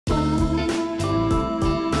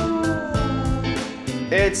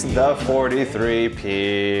It's the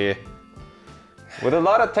 43P. With a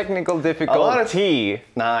lot of technical difficulty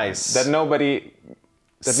Nice. that nobody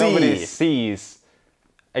sees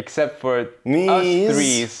except for Me's. us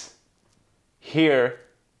threes here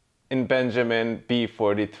in Benjamin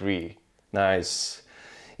B43. Nice.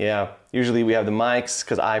 Yeah, usually we have the mics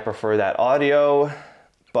because I prefer that audio,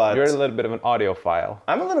 but You're a little bit of an audiophile.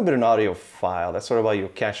 I'm a little bit an audiophile. That's sort of why you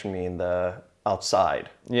catch me in the outside.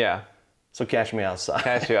 Yeah, So catch me outside.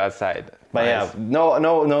 catch you outside. But Nice. yeah,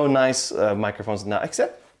 no nice microphones now.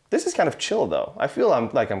 Except this is kind of chill though. I feel I'm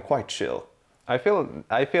quite chill. I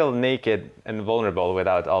feel naked and vulnerable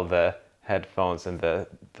without all the headphones and the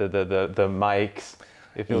mics.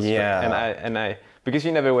 It feels Yeah. and I because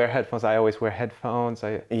you never wear headphones. I always wear headphones.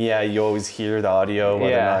 Yeah, you always hear the audio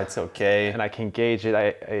whether or not it's okay. And I can gauge it.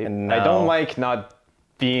 I now- don't like not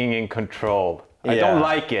being in control. I Yeah. don't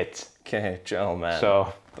like it. Okay, chill, man.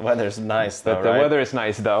 So the weather's nice though, but the right? weather is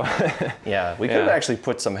nice though. Yeah, we could Yeah. actually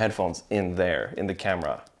put some headphones in there in the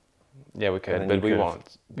camera. Yeah, we could, then but you we could-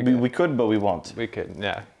 won't. We could, but we won't. We could,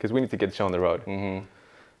 yeah, because we need to get the show on the road. Mm-hmm.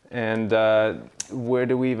 And where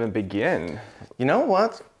do we even begin? You know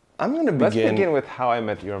what? I'm gonna Let's begin. begin with How I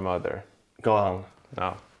Met Your Mother. Go on.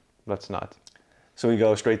 No, let's not. So we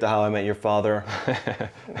go straight to How I Met Your Father.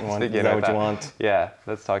 Is Begin that with what you want? Yeah,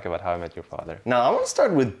 let's talk about How I Met Your Father. Now I want to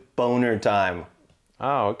start with boner time,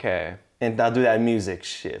 Oh, okay. and I'll do that music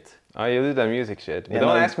shit. Oh, you do that music shit. But Yeah,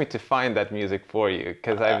 don't no, ask me to find that music for you,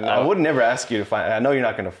 because I would never ask you to find. I know you're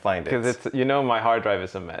not gonna find it. Because it's, you know, my hard drive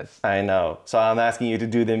is a mess. I know. So I'm asking you to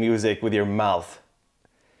do the music with your mouth.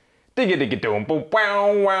 Digga digga doom boom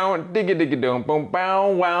bow wow, digga digga doom boom bow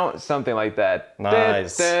wow, something like that.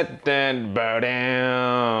 Nice. Dun, dun, bow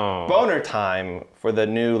down. Boner time for the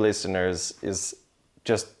new listeners is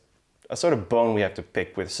just a sort of bone we have to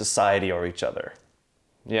pick with society or each other.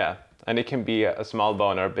 Yeah, and it can be a small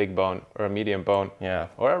bone or a big bone or a medium bone. Yeah.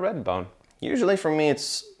 Or a red bone. Usually for me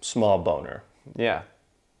it's small boner. Yeah.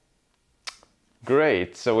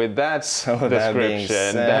 Great. So with that that being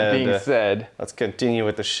description, that being said- said, Let's continue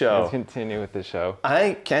with the show. let's continue with the show.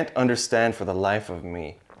 I can't understand for the life of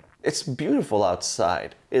me. It's beautiful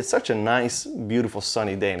outside. It's such a nice, beautiful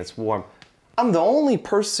sunny day and it's warm. I'm the only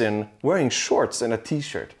person wearing shorts and a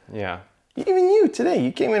t-shirt. Yeah. Even you today,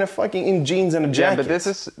 you came in jeans and a Yeah, jacket. but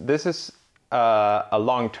this is a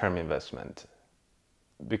long-term investment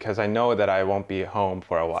because I know that I won't be home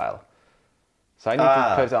for a while. So I need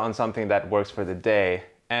to put on something that works for the day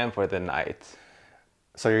and for the night.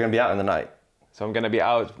 So you're gonna be out in the night. So I'm gonna be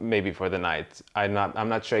out maybe for the night. I'm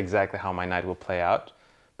not sure exactly how my night will play out,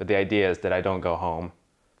 but the idea is that I don't go home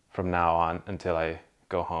from now on until I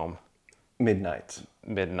go home Midnight.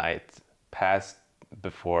 midnight, past,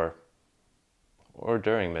 before, or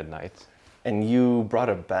during midnight. And you brought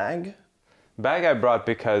a bag? Bag I brought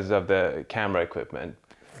because of the camera equipment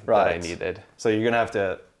that I needed. So you're gonna have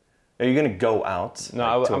to. Are you gonna go out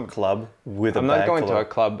No, to a club with a I'm bag? not going full to a of-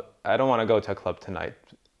 club. I don't want to go to a club tonight,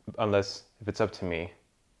 unless if it's up to me.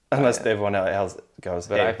 Unless everyone else goes,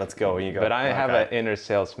 hey, I- let's go. And you go. But I have an okay. inner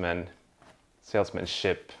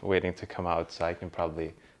salesmanship waiting to come out, so I can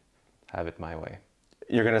probably have it my way.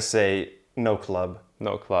 You're gonna say no club,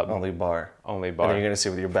 No club, only bar. only And bar. then you're gonna sit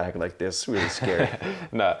with your bag like this, really scared.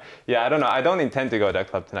 No, yeah, I don't know. I don't intend to go to a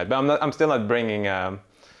club tonight, but I'm still not bringing.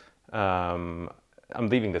 I'm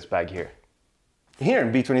leaving this bag here. Here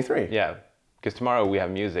in B23. Yeah, because tomorrow we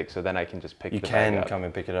have music, so then I can just pick You the bag can up come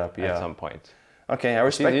and pick it up. at Yeah. some point. Okay, I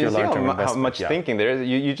respect You your see long-term how investment. much yeah. thinking there is.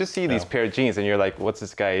 You just see these No. pair of jeans and you're like, what's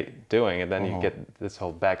this guy doing? And then Uh-huh. you get this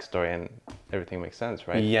whole backstory and everything makes sense,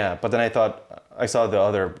 right? Yeah, but then I thought I saw the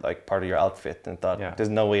other like part of your outfit and thought, Yeah. there's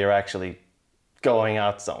no way you're actually going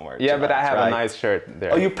out somewhere. Yeah, but I tonight, have right? a nice shirt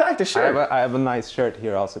there. Oh, you packed a shirt. I have a nice shirt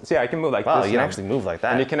here also. See, I can move like Wow, this you can now. actually move like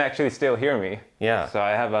that. And you can actually still hear me. Yeah. So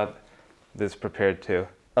I have this prepared too.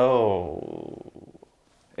 Oh.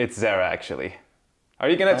 It's Zara actually. Are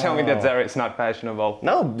you gonna tell me that Zara is not fashionable?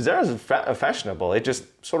 No, Zara's fashionable. It just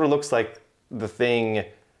sort of looks like the thing,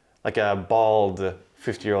 like a bald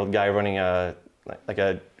 50-year-old guy running like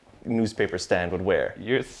a newspaper stand would wear.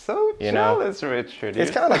 You're so You know? jealous, Richard.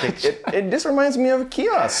 It's You're kind of like this reminds me of a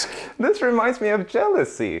kiosk. This reminds me of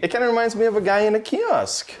jealousy. It kind of reminds me of a guy in a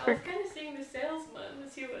kiosk. I was kind of seeing the salesman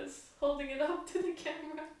as he was holding it up to the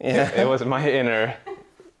camera. Yeah. It was my inner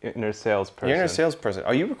salesperson. You're a salesperson.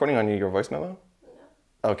 Are you recording on your voice memo?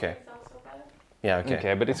 No, Okay. it sounds so bad. Yeah. Okay.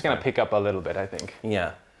 Okay, but it's gonna pick up a little bit, I think.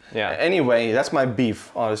 Yeah. Yeah. Anyway, that's my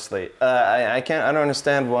beef, honestly. I don't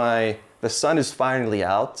understand why the sun is finally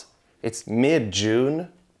out. It's mid-June,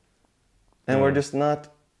 and we're just not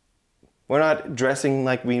dressing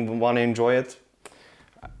like we want to enjoy it.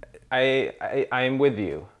 I'm with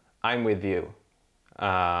you. I'm with you.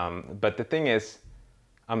 But the thing is,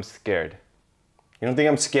 I'm scared. You don't think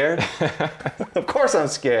I'm scared? Of course I'm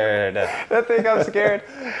scared. I think I'm scared,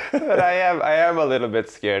 but I am a little bit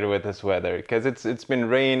scared with this weather because it's been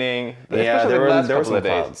raining. Yeah, especially the last there were couple of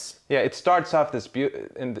some days. clouds. Yeah, it starts off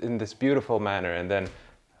in this beautiful manner, and then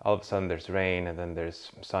all of a sudden there's rain, and then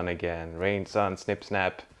there's sun again. Rain, sun, snip,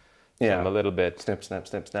 snap. Yeah. A little bit. Snip, snap,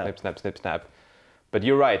 snip, snap. Snip, snap, snip, snap. But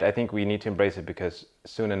you're right. I think we need to embrace it because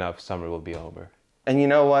soon enough summer will be over. And you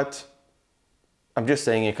know what? I'm just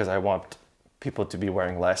saying it because I want people to be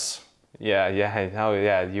wearing less. Yeah,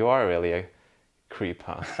 you are really a creep,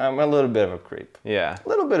 huh? I'm a little bit of a creep. Yeah, A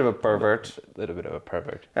little bit of a pervert. a little bit of a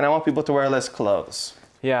pervert. And I want people to wear less clothes.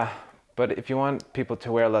 Yeah, but if you want people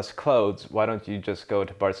to wear less clothes, why don't you just go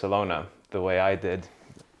to Barcelona the way I did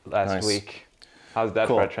last Nice. week? How's that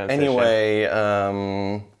Cool. for a transition? Anyway,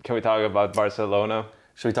 Can we talk about Barcelona?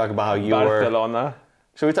 should we talk about how you were? Barcelona?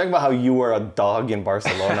 Should we talk about how you were a dog in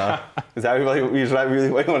Barcelona? Is that really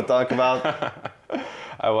what you want to talk about?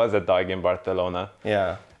 I was a dog in Barcelona.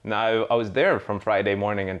 Yeah. Now I was there from Friday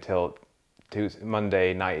morning until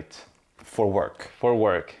Monday night For work. for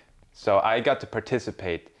work. So I got to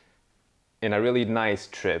participate in a really nice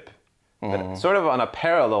trip, but sort of on a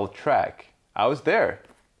parallel track. I was there.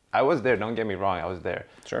 Don't get me wrong. I was there,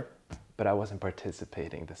 Sure. but I wasn't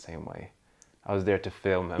participating the same way. I was there to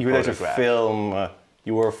film and You were there to photograph. film.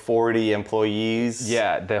 You were 40 employees.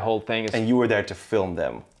 Yeah, the whole thing is. And you were there to film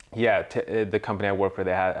them. Yeah, the company I work for,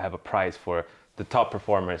 they have a prize for the top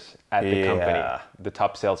performers at the company, Yeah. the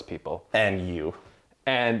top salespeople, And you.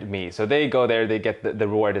 and me. So they go there. They get the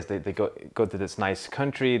reward is they go to this nice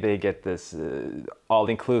country. They get this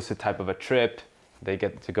all-inclusive type of a trip. They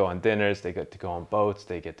get to go on dinners. They get to go on boats.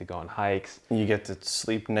 They get to go on hikes. You get to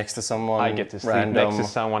sleep next to someone. I get to sleep random. next to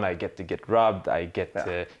someone. I get to get rubbed. I get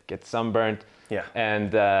to get sunburnt. Yeah.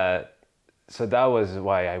 And so that was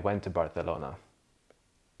why I went to Barcelona.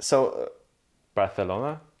 So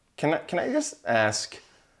Barcelona? can I just ask,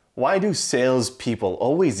 why do salespeople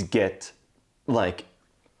always get like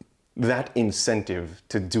that incentive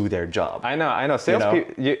to do their job? I know.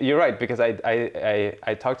 Salespeople. You're right, because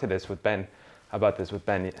I talked to this with Ben about this with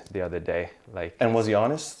Ben the other day. Like, And was he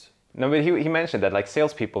honest? no, but he mentioned that like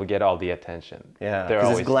salespeople get all the attention. Yeah, they're because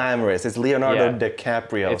always it's glamorous. It's Leonardo Yeah.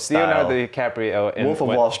 DiCaprio It's style. Leonardo DiCaprio in Wolf of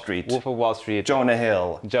Wall Street. Wolf of Wall Street. Jonah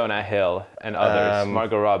Hill. Jonah Hill and others.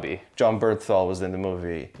 Margot Robbie. John Berthal was in the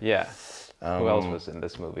movie. Yeah. Who else was in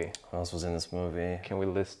this movie? Who else was in this movie? Can we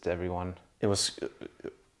list everyone? It was.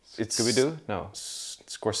 It's Scooby-Doo? No.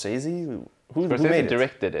 Scorsese. Who Scorsese made it?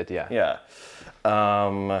 directed it. Yeah. Yeah.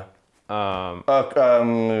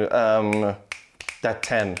 That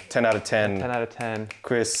 10 out of 10. 10 out of 10.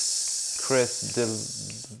 Chris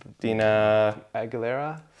Dina.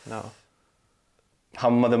 Aguilera? No.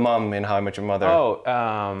 The mom in How I Met Your Mother. Oh,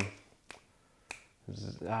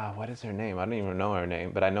 what is her name? I don't even know her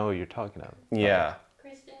name, but I know who you're talking about. Yeah.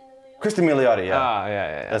 Kristen Milioti. Kristen Milioti, yeah.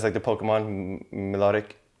 Yeah. That's like the Pokemon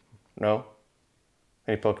melodic. No?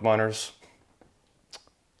 Any Pokemoners?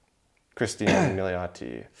 Christina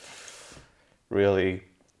Milioti. Really,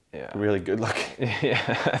 Yeah. really good looking. Yeah,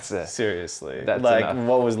 that's it. Seriously. That's like, enough.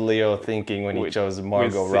 what was Leo thinking when he chose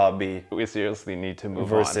Margot Robbie We seriously need to move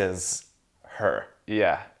versus her? on.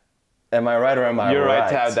 Yeah. Am I right or am I You're right? right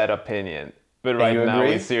to have that opinion. But right you now we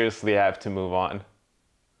agree? seriously have to move on.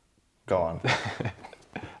 Go on.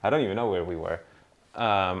 I don't even know where we were.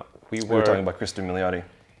 We We were talking about Kristen Milioti.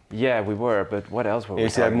 Yeah, we were, but what else were we You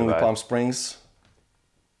see that talking movie about? Palm Springs?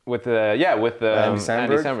 With Andy Andy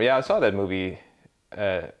Samberg? Samberg. Yeah, I saw that movie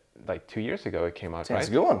like 2 years ago. It came out, Yeah, right? it's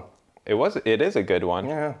a good one. It is a good one.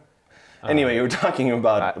 Yeah. Anyway, you were talking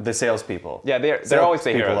about the salespeople. Yeah, they're always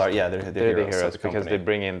the Salespeople heroes. They're They're heroes, the of heroes because they company.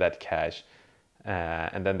 bring in that cash,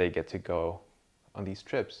 and then they get to go on these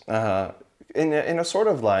trips. In a sort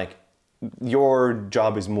of like, your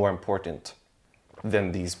job is more important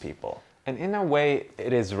than these people. And in a way,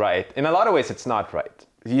 it is right. In a lot of ways, it's not right.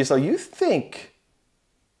 So you think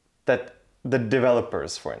that the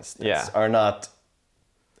developers, for instance, Yeah. are not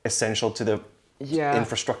essential to the Yeah.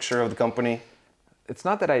 infrastructure of the company? It's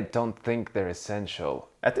not that I don't think they're essential.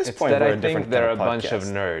 At this it's point, that we're I a different think they're a kind of bunch of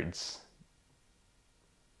podcast. nerds.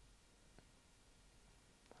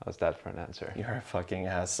 How's that for an answer? You're a fucking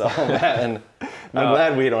asshole, man. I'm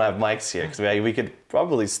glad we don't have mics here, because we could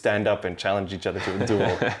probably stand up and challenge each other to a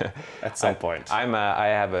duel at some point. I am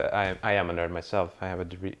a nerd myself. I have a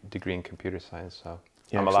degree in computer science, so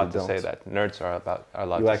You I'm allowed to actually say that nerds are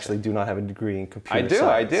allowed. You to actually do not have a degree in computer I do,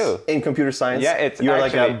 science. I do. In computer science? Yeah, it's You're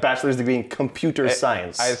like a actually- bachelor's degree in computer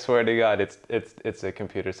science. I swear to God, it's a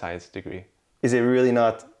computer science degree. Is it really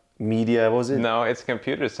not media. What was it? No, it's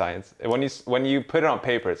computer science. When you put it on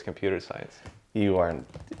paper, it's computer science. You aren't.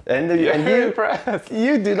 And You're you impressed.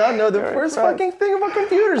 you do not know the You're first impressed. fucking thing about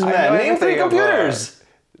computers, I man. know Name 3 anything about- computers.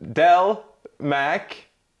 Dell, Mac,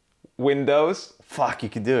 Windows. Fuck, you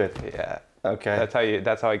could do it. Yeah. Okay.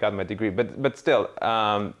 That's how I got my degree. But still,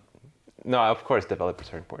 no, of course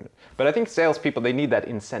developers are important. But I think salespeople, they need that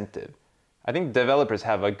incentive. I think developers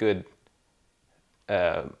have a good,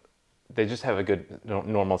 they just have a good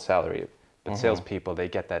normal salary. But salespeople, they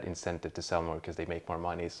get that incentive to sell more because they make more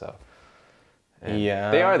money. So and Yeah.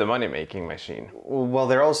 they are the money making machine. Well,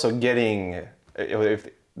 they're also getting. If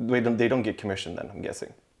they don't get commission, then I'm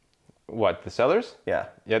guessing. What, the sellers? Yeah.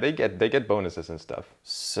 Yeah, they get bonuses and stuff.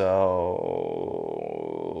 So,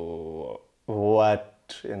 what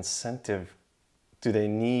incentive do they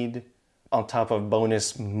need on top of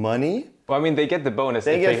bonus money? Well, I mean, they get the bonus.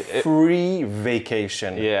 They if get free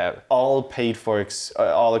vacation. Yeah. All paid for,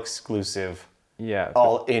 all exclusive, yeah.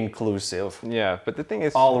 all inclusive, Yeah, but the thing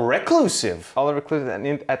is, all reclusive. all reclusive,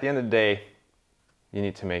 and at the end of the day, you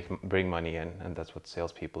need to bring money in, and that's what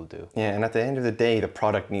salespeople do. Yeah, and at the end of the day, the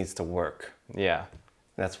product needs to work. Yeah.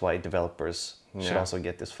 That's why developers should Yeah. also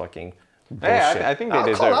get this fucking bullshit. Yeah, I think they I'll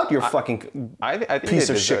deserve. call out your fucking I think piece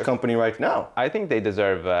they of shit deserve- company right now. I think they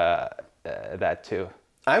deserve that too.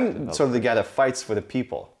 I'm sort of the guy that fights for the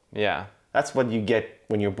people. Yeah. That's what you get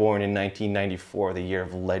when you're born in 1994, the year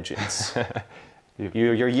of legends.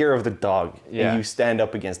 your year of the dog. Yeah. And you stand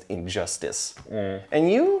up against injustice. And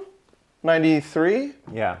you, 93?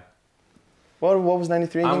 Yeah. What was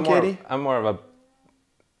 93 again, Katie? I'm more of a.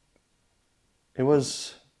 It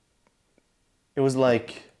was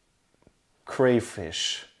like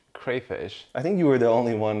crayfish. Crayfish. I think you were the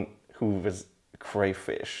only one who was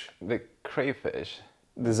crayfish. The crayfish.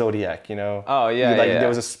 The zodiac, you know. Oh, yeah, Like yeah. there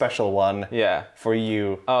was a special one Yeah. for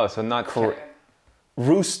you. Oh, so not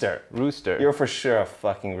Rooster. rooster. You're for sure a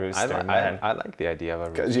fucking rooster, man. I like the idea of a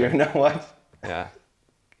Because rooster. you know what? Yeah.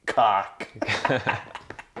 Cock.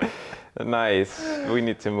 Nice. We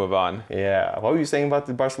need to move on. Yeah. What were you saying about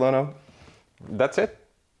the Barcelona? That's it.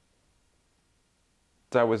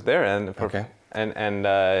 So I was there, and Okay. and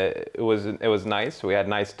it was nice. We had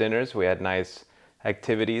nice dinners. We had nice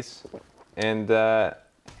activities, and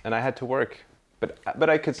I had to work, but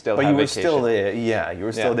I could still. But have you were vacation. still there. Yeah, you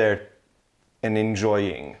were still Yeah. there and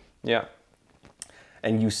enjoying. Yeah,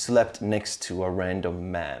 And you slept next to a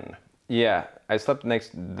random man. yeah. I slept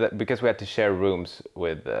because we had to share rooms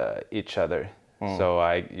with each other. Hmm. So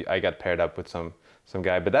I got paired up with some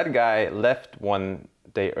guy, but that guy left one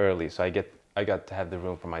day early, so I got to have the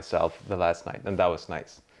room for myself the last night, and that was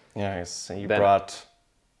nice. Yes. And you Then- brought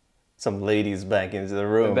some ladies back into the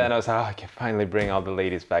room. And then I was like, oh, I can finally bring all the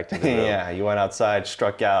ladies back to the room. Yeah, you went outside,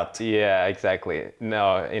 struck out. Yeah, exactly.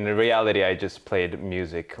 No, in reality, I just played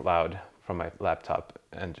music loud from my laptop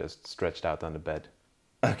and just stretched out on the bed.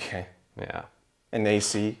 Okay. Yeah. And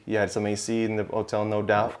AC, you had some AC in the hotel, no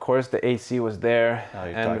doubt. Of course, the AC was there. Now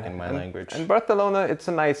you're talking my language. And Barcelona, it's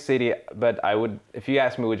a nice city, but if you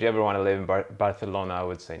ask me, would you ever want to live in Barcelona, I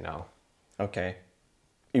would say no. Okay.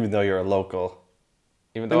 Even though you're a local.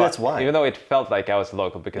 Even Maybe that's why. Even though it felt like I was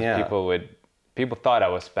local, because Yeah. people thought I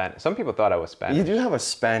was Spanish. Some people thought I was Spanish. You do have a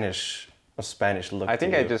Spanish look I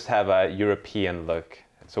think to I you. just have a European look.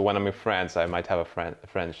 So when I'm in France, I might have a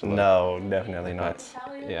French look. No, definitely not.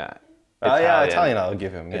 Italian. Yeah. Oh yeah, Italian I'll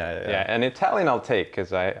give him. Yeah. Yeah, and Italian I'll take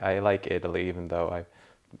because I like Italy, even though I've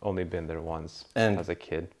only been there once And- as a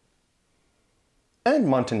kid. And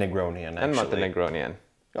Montenegronian, actually. And Montenegronian.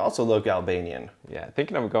 You also look Albanian, Yeah,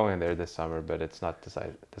 thinking of going there this summer, but it's not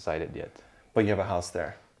decided yet. but you have a house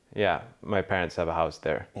there. Yeah, my parents have a house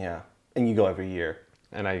there, Yeah. And you go every year.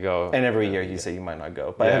 and I go. And every year you say you might not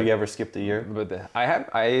go. But Yeah. have you ever skipped a year? But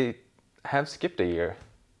I have skipped a year.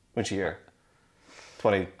 Which year?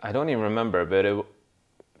 20, I don't even remember, but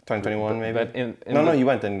 2021 maybe? but in No, you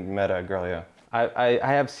went and met a girl, yeah. I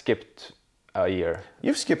have skipped a year.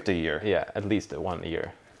 You've skipped a year. Yeah, at least one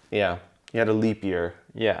year. Yeah. You had a leap year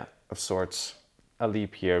Yeah, of sorts. a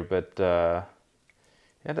leap year, but yeah,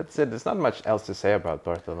 that's it. There's not much else to say about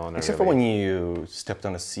Barcelona. Except for when you stepped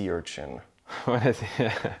on a sea urchin. What is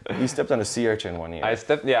it? You stepped on a sea urchin one year. I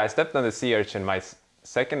stepped on the sea urchin my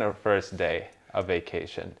second or first day of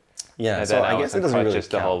vacation. Yeah, And so then I guess was it doesn't really unconscious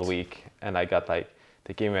the whole count. week, and I got they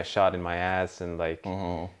gave me a shot in my ass, and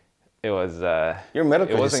it was. Your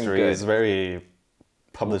medical it wasn't history good. is very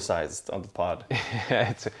publicized on the pod.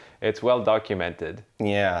 it's well documented.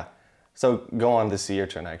 Yeah. So go on the sea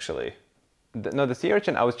urchin actually. No, the sea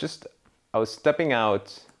urchin. I was stepping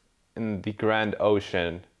out in the Grand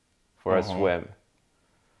Ocean for a swim,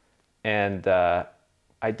 and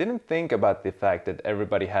I didn't think about the fact that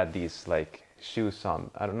everybody had these like shoes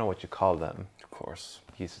on. I don't know what you call them. Of course.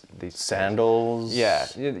 These Sandals.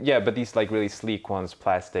 yeah, but these like really sleek ones,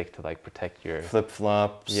 plastic to like protect your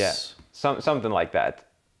Flip-flops. yeah, something like that.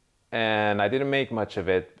 And I didn't make much of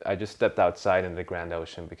it. I just stepped outside in the Grand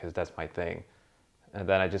Ocean because that's my thing. And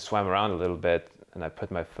then I just swam around a little bit and I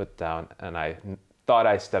put my foot down and I thought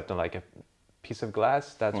I stepped on like a piece of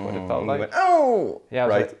glass. That's what it felt You like. went, oh! Yeah, I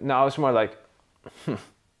was right? like, no, I was more like,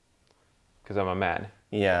 because I'm a man.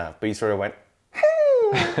 Yeah, but you sort of went,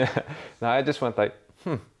 No, I just went like,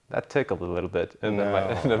 that tickled a little bit, and then,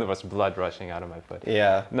 and then there was blood rushing out of my foot.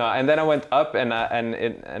 yeah. No, and then I went up, and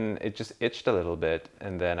it just itched a little bit,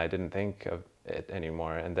 and then I didn't think of it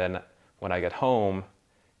anymore. And then when I got home,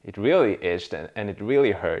 it really itched, and it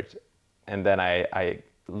really hurt. And then I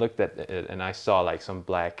looked at it, and I saw like some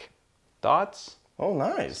black dots, Oh,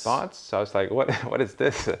 nice. spots. So I was like, what is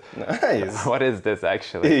this? Nice. What is this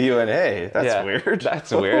actually? You went, hey, that's Yeah, weird.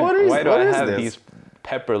 That's weird. Why do I have these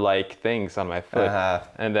pepper-like things on my foot? Uh-huh.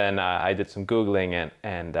 And then I did some Googling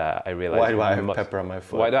and I realized... Why do I have pepper on my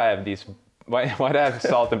foot? Why do I have these... Why do I have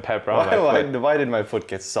salt and pepper on my foot? Why did my foot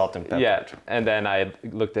get salt and pepper? Yeah, and then I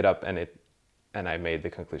looked it up and I made the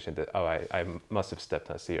conclusion that, oh, I must have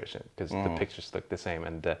stepped on a sea urchin because the pictures looked the same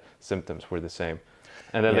and the symptoms were the same.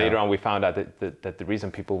 And then later on we found out that the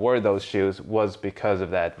reason people wore those shoes was because of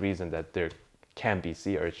that reason, that there can be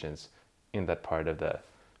sea urchins in that part of the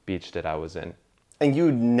beach that I was in. And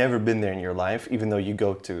you'd never been there in your life, even though you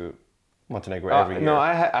go to Montenegro every year. No,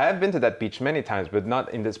 I have been to that beach many times, but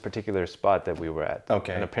not in this particular spot that we were at.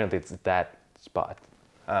 Okay. And apparently it's that spot.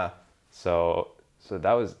 Ah. So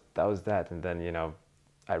that was that. And then, you know,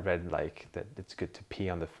 I read like that it's good to pee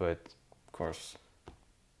on the foot. Of course.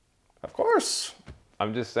 Of course.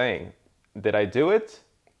 I'm just saying, did I do it?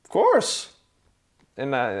 Of course.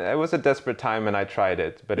 And it was a desperate time and I tried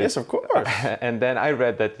it. But Yes, of course. And then I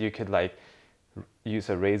read that you could like use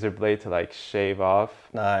a razor blade to like shave off.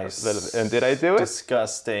 Nice. A little bit. And did I do it?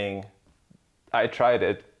 Disgusting. I tried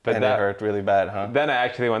it. But And it hurt really bad, huh? Then I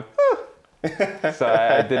actually went, so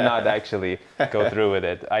I did not actually go through with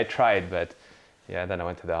it. I tried, but yeah, then I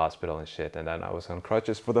went to the hospital and shit. And then I was on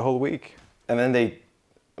crutches for the whole week. And then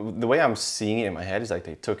the way I'm seeing it in my head is like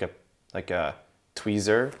they took a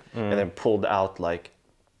tweezer and then pulled out like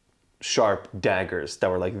sharp daggers that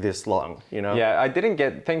were like this long, you know? Yeah, I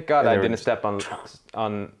didn't thank God they I were didn't just- step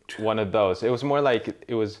on one of those. It was more like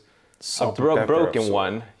it was Salt a and pepper of broken sort.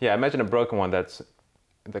 one. Yeah, imagine a broken one that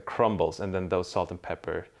crumbles, and then those salt and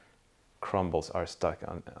pepper crumbles are stuck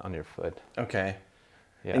on your foot. Okay.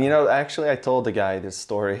 Yeah. And you know, actually, I told the guy this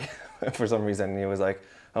story for some reason, and he was like,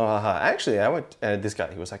 "Oh, actually, I went." This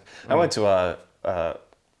guy, he was like, "I went to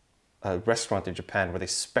a restaurant in Japan where they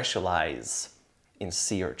specialize in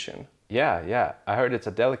sea urchin, Yeah, I heard it's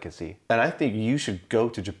a delicacy. and I think you should go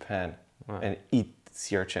to Japan and eat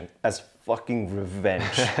sea urchin as fucking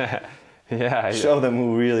revenge. Yeah, Show them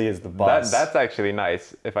who really is the boss." that's actually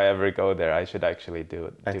nice. If I ever go there, I should actually do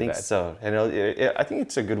it. I think so, and I think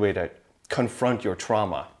it's a good way to confront your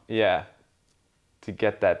trauma Yeah, to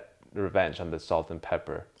get that revenge on the salt and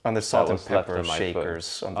pepper. on the salt that and was left pepper on my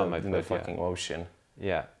shakers foot, on my in the foot, yeah. fucking ocean.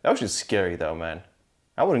 Yeah. The ocean's scary though, man.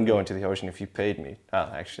 I wouldn't go into the ocean if you paid me. Oh,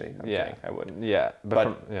 actually, I'm kidding. I would. Yeah,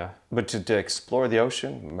 But- yeah. But to explore the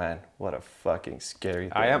ocean, man, what a fucking scary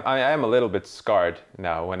thing. I am a little bit scarred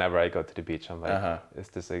now. Whenever I go to the beach, I'm like, Uh-huh. is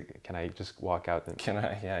this can I just walk out and Can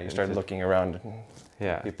I? Yeah, you start just- looking around.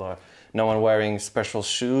 yeah. People are. No one wearing special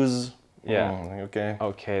shoes. Yeah. Okay.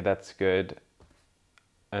 Okay, that's good.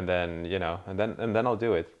 And then and then I'll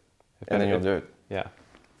do it. And then you'll do it. Yeah.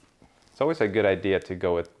 It's always a good idea to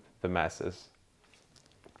go with the masses.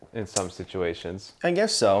 In some situations. I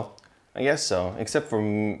guess so. Except for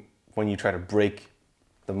when you try to break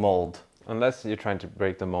the mold. Unless you're trying to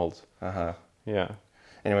break the mold. Uh huh. Yeah.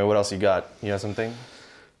 Anyway, what else you got? You have something?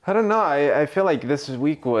 I don't know. I feel like this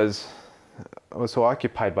week was so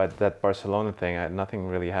occupied by that Barcelona thing. Nothing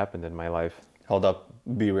really happened in my life. Hold up.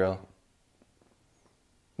 Be real.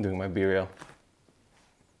 Doing my be real.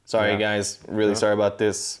 Sorry, Yeah. guys. Really Yeah. sorry about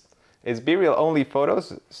this. Is Be Real only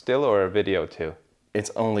photos still or video too? It's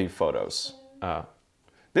only photos. Oh.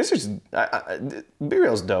 This is be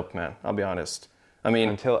real's dope, man. I'll be honest. I mean,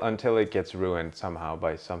 Until it gets ruined somehow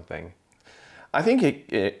by something. I think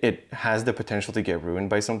it has the potential to get ruined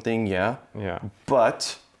by something, yeah. Yeah.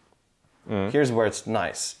 But here's where it's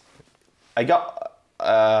nice. I got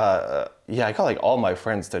like all my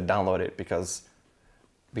friends to download it because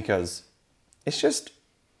it's just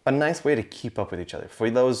a nice way to keep up with each other. For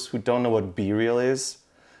those who don't know what Be Real is,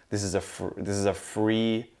 this is a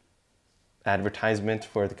free advertisement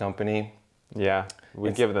for the company. Yeah.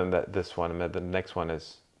 We give them this one, and then the next one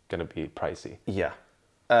is gonna be pricey. Yeah.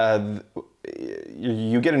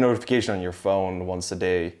 You get a notification on your phone once a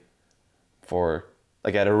day for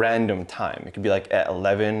like at a random time. It could be like at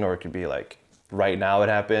 11 or it could be like right now it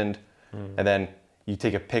happened. And then you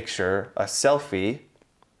take a picture, a selfie,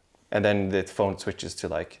 and then the phone switches to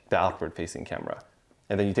like the outward facing camera.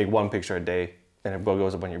 And then you take one picture a day and it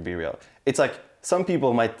goes up on your BeReal. It's like, some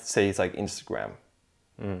people might say it's like Instagram,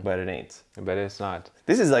 but it ain't. But it's not.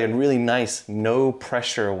 This is like a really nice, no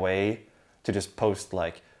pressure way to just post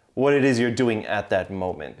like what it is you're doing at that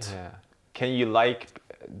moment. Yeah. Can you like?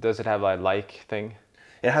 Does it have a like thing?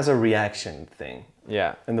 It has a reaction thing.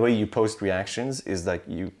 Yeah. And the way you post reactions is like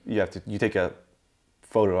you take a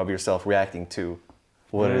photo of yourself reacting to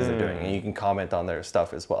what it is they're doing, and you can comment on their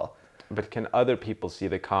stuff as well. But can other people see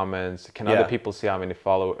the comments? Can Yeah. other people see how many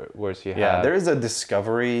followers you have? Yeah, there is a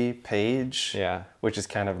discovery page, Yeah. which is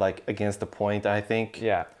kind of like against the point, I think.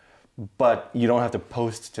 Yeah. But you don't have to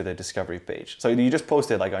post to the discovery page. So you just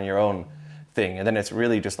post it like on your own thing, and then it's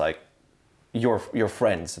really just like your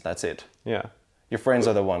friends, and that's it. Yeah. Your friends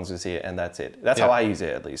are the ones who see it, and that's it. That's Yeah. how I use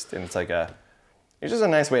it, at least. And it's like it's just a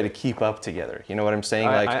nice way to keep up together. You know what I'm saying?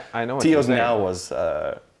 I know what you're Tio's saying.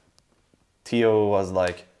 now Tio was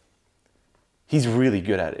like, he's really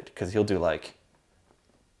good at it because he'll do like,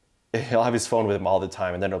 he'll have his phone with him all the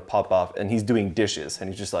time, and then it'll pop off, and he's doing dishes, and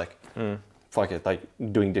he's just like, fuck it, like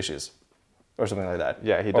doing dishes, or something like that.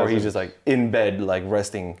 Yeah, he Or he's doesn't- just like in bed, like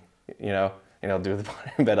resting, and he'll do the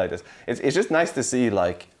in bed like this. It's just nice to see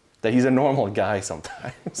like that he's a normal guy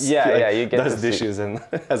sometimes. Yeah, Like, yeah, you get does to see- dishes and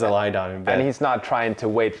has a lie down in bed. And he's not trying to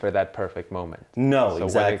wait for that perfect moment. No, So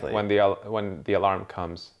exactly. when the alarm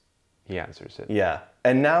comes, he answers it. Yeah,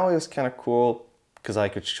 and now it was kind of cool because I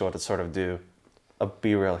could sort of do a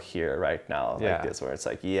BeReal here right now, like Yeah. this, where it's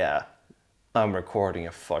like, yeah, I'm recording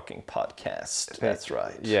a fucking podcast. That's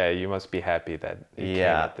right. Yeah, you must be happy that it came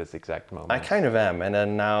Yeah. at this exact moment. I kind of am, and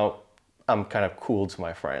then now I'm kind of cool to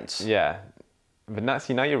my friends. Yeah. But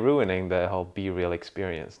now you're ruining the whole BeReal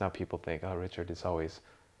experience. Now people think, oh, Richard is always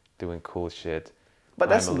doing cool shit. But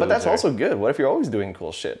that's I'm a that's loser. also good. What if you're always doing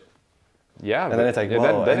cool shit? Yeah, And then it's like, yeah,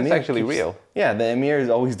 whoa, then it's Amir actually keeps- real. Yeah, the Amir is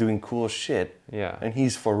always doing cool shit. Yeah. And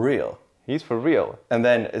he's for real. He's for real. And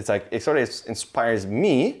then it's like, it sort of inspires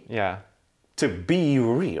me Yeah. to be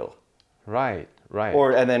real. Right. Right.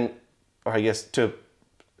 Or I guess it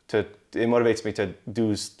motivates me to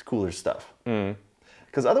do cooler stuff.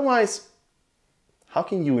 Because otherwise, how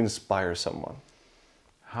can you inspire someone?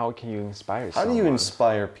 how can you inspire How someone? do you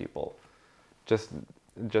inspire people? Just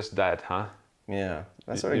that, huh? Yeah,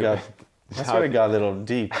 that sort of You- got a little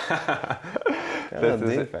deep.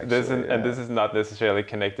 This is not necessarily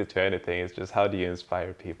connected to anything. It's just how do you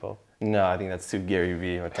inspire people? No, I think that's too Gary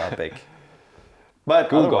Vee of a topic. But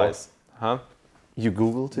Google. otherwise, Huh? you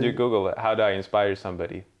Google too? You Google it. How do I inspire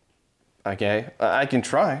somebody? Okay, I can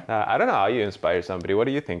try. I don't know how you inspire somebody. What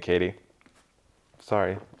do you think, Katie?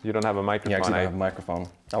 Sorry, you don't have a microphone. Yeah, actually, I have a microphone.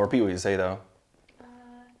 I'll repeat what you say though.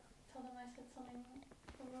 Told him I said something.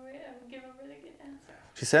 I would give a really good answer.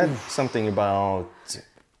 She said something about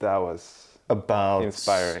That was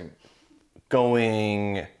inspiring.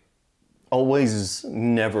 going, always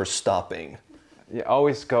never stopping. Yeah,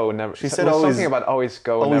 always go, never. She It said was always- something about always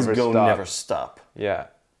go, Always never go, stop. never stop. Yeah.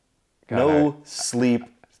 God, No sleep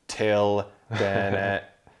till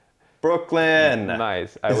Brooklyn.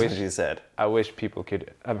 Nice. That's what she said. I wish people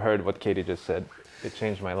could have heard what Katie just said. It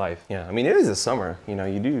changed my life. Yeah, I mean, it is the summer.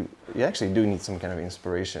 You actually do need some kind of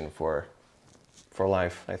inspiration for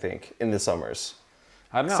life, I think, in the summers.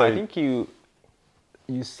 I don't know. So- I think you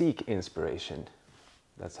seek inspiration.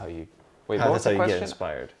 That's how you. Wait, what was That's how the you question? get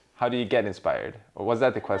inspired. How do you get inspired? Or was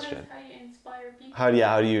that the question? How do you inspire people? How do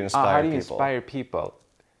you inspire How do you people? inspire people?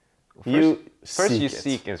 You First you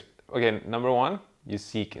seek it. seek. Okay, number one, you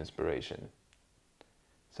seek inspiration.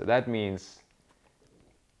 So that means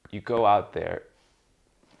you go out there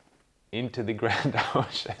into the grand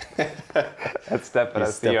ocean and step You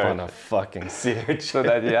on step the on earth a fucking sea urchin. so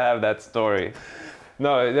that you have that story.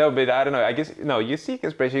 No, but I don't know. I guess no. You seek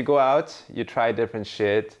inspiration. You go out. You try different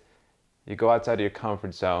shit. You go outside of your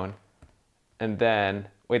comfort zone, and then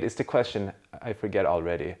wait. It's the question. I forget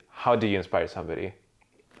already. How do you inspire somebody?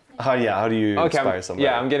 How do you inspire somebody?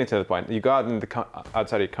 Yeah, I'm getting to the point. You go out in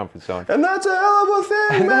outside of your comfort zone. And that's a hell of a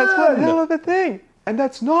thing, And man! that's one hell of a thing. And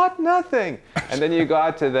that's not nothing. And then you go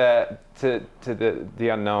out to the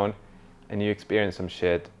unknown, and you experience some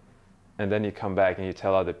shit, and then you come back and you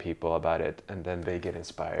tell other people about it, and then they get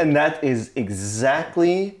inspired. And that is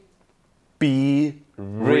exactly be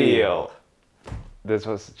real. This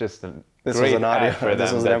was just This great was an audio. ad for This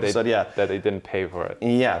them was an that episode. they, Yeah. that they didn't pay for it.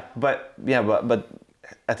 But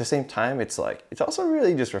at the same time, it's like it's also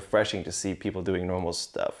really just refreshing to see people doing normal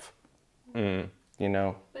stuff. Mm. You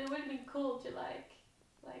know. But it would have been cool to like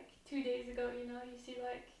 2 days ago, you know, you see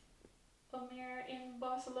like Amir in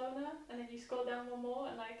Barcelona, and then you scroll down one more,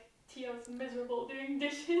 and like Tio's miserable doing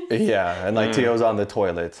dishes. Yeah, and like Tio's on the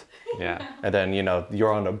toilet, Yeah. and then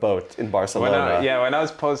you're on a boat in Barcelona. When I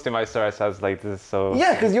was posting my stories, I was like, this is so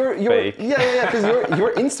Yeah, because your fake. because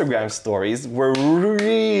your Instagram stories were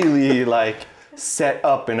really like set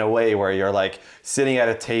up in a way where you're like sitting at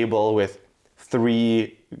a table with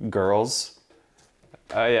 3 girls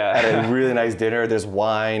Yeah. at a really nice dinner. There's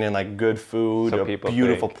wine and like good food, So a people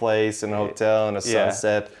beautiful think- place, and a hotel and a Yeah.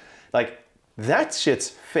 sunset. Like that shit's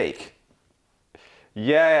fake.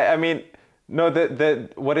 Yeah, I mean, no, the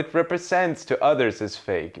what it represents to others is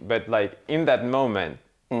fake, but like in that moment,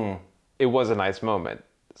 it was a nice moment.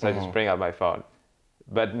 So I just bring out my phone.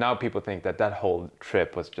 But now people think that that whole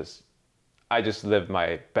trip was just, I just lived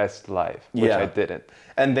my best life, which Yeah. I didn't.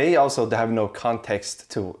 And they also have no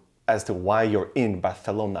context as to why you're in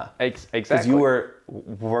Barcelona. Because Exactly. you were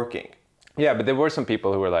working. Yeah, but there were some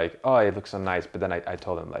people who were like, oh, it looks so nice. But then I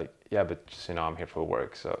told them like, yeah, but just, I'm here for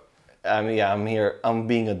work. So I mean, yeah, I'm here. I'm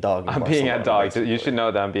being a dog. in I'm being a Barcelona, dog. basically. You should know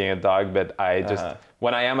that I'm being a dog, but I just,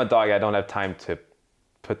 when I am a dog, I don't have time to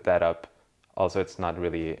put that up. Also, it's not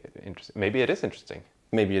really interesting. Maybe it is interesting.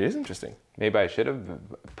 Maybe it is interesting. Maybe I should have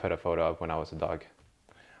put a photo up when I was a dog.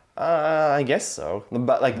 I guess so.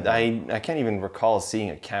 But like, I can't even recall seeing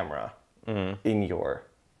a camera in your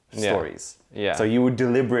stories. Yeah. So you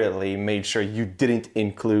deliberately made sure you didn't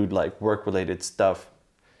include like work-related stuff.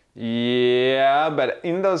 Yeah, but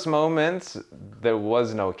in those moments, there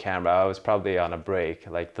was no camera. I was probably on a break,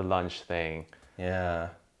 like the lunch thing. Yeah.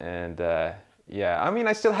 And yeah, I mean,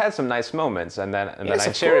 I still had some nice moments, and then Yes, I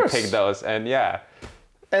of cherry course. picked those, and yeah,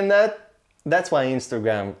 And that's why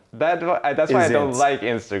Instagram. that's why I Is don't it? like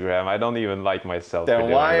Instagram. I don't even like myself. for Then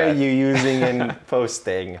doing why are that. you using and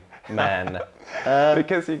posting, man?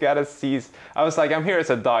 Because you gotta see. I was like, I'm here as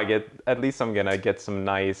a dog. At least I'm gonna get some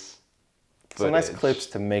nice. Some nice footage. clips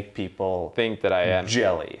to make people Think that I am.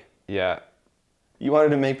 jelly. Yeah. You wanted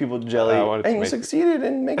to make people jelly, I wanted to and you make- succeeded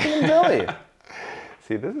in making them jelly.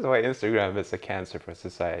 See, this is why Instagram is a cancer for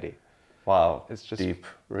society. Wow, It's just deep,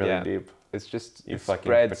 really yeah. deep. It's just You it fucking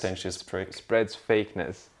spreads, pretentious prick. spreads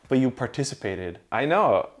fakeness. But you participated. I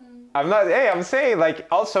know. I'm not. Hey, I'm saying like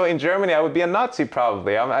also in Germany I would be a Nazi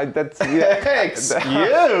probably. That's yeah. Excuse.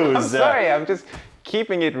 I'm sorry. I'm just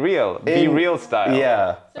keeping it real. Be In- real style.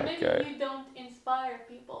 Yeah. So maybe Okay. you don't inspire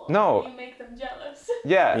people. No. You make them jealous.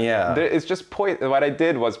 Yeah. Yeah. It's just what I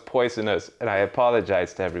did was poisonous, and I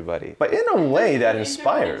apologize to everybody. But in a way that Intervention.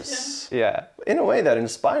 inspires. Yeah. In a way that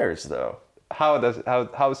inspires, though.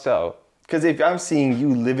 How so? Because if I'm seeing you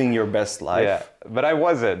living your best life, Yeah. But I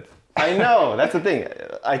wasn't. I know that's the thing.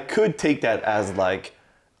 I could take that as like,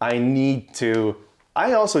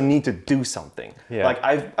 I also need to do something. Yeah. Like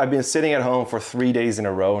I've been sitting at home for 3 days in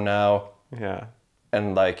a row now, Yeah.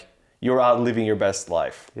 and like you're out living your best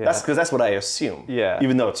life. Yeah. That's because that's what I assume. Yeah.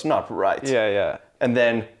 Even though it's not right. Yeah. Yeah. And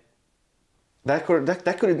then that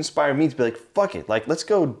could inspire me to be like, fuck it, like let's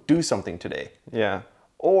go do something today. Yeah.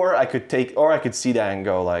 Or I could see that and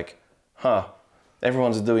go like, huh,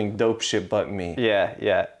 everyone's doing dope shit but me. Yeah.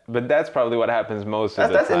 Yeah. But that's probably what happens most of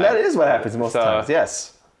the That's, time. and that is what happens most So- times.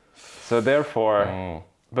 Yes. So therefore,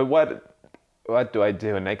 but what do I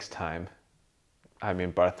do next time I'm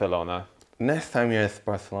in Barcelona? Next time you're at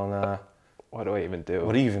Barcelona, What do I even do?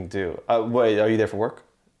 what do you even do? Wait, are you there for work?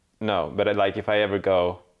 No, but like if I ever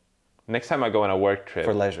go, next time I go on a work trip.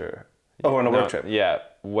 For leisure? Oh, on a No, work trip. Yeah.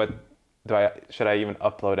 Should I even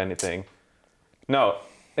upload anything? No.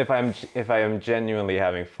 If I am genuinely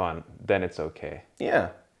having fun, then it's okay. Yeah.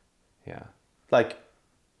 Yeah. Like,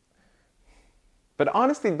 But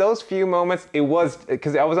honestly, those few moments, it was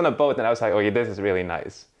because I was on a boat and I was like, okay, this is really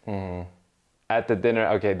nice. At the dinner,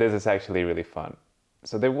 okay, this is actually really fun.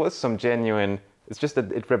 So there was some genuine. It's just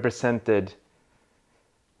that it represented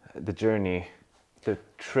the journey, the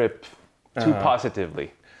trip, too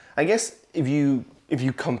positively. I guess if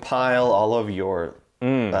you compile all of your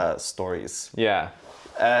stories, Yeah.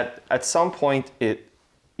 at some point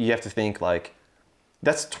you have to think like,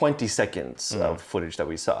 that's 20 seconds of footage that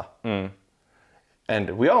we saw.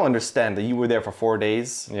 And we all understand that you were there for 4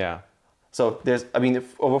 days. Yeah. So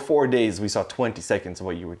over 4 days we saw 20 seconds of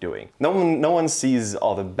what you were doing. No one sees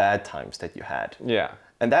all the bad times that you had. Yeah.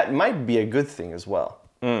 And that might be a good thing as well.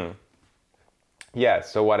 Yeah.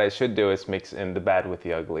 So what I should do is mix in the bad with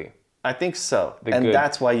the ugly. I think so. The And good-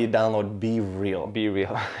 that's why you download Be Real. Be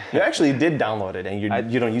Real. You actually did download it and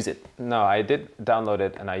you don't use it. No, I did download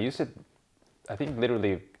it and I used it. I think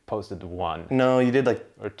literally posted one No, you did like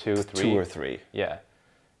or two, three. 2 or 3. Yeah,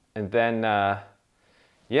 and then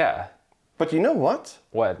yeah. But you know what?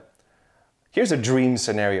 What? Here's a dream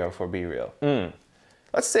scenario for Be Real.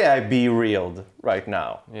 Let's say I Be Realed right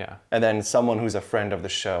now. Yeah. And then someone who's a friend of the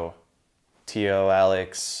show, Tio,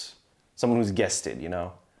 Alex, someone who's guested, you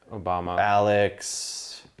know? Obama.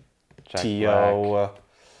 Alex, Jack Tio,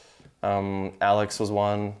 Alex was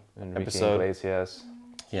one Enrique episode. Iglesias.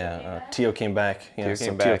 Yeah, Tio came back. Yeah, Tio so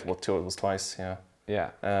came back. Tio was twice, yeah. Yeah.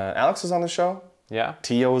 Alex was on the show. Yeah.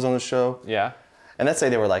 Tio was on the show. Yeah. And let's say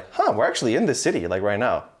they were like, we're actually in the city, like right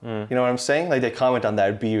now. You know what I'm saying? Like they comment on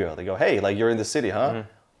that Be Real. They go, hey, like you're in the city, huh?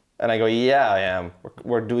 And I go, yeah, I am.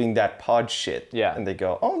 We're doing that pod shit. Yeah. And they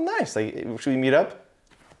go, oh, nice. Like, should we meet up?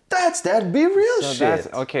 That's that Be Real So shit. that's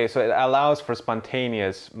okay. So it allows for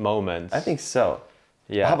spontaneous moments. I think so.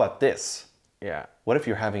 Yeah. How about this? Yeah. What if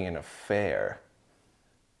you're having an affair?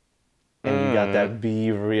 And you got that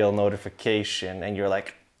Be Real notification and you're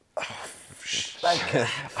like,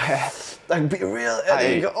 like Be Real. And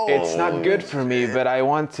then you go, oh. It's not good for me, but I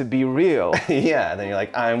want to be real. Yeah, and then you're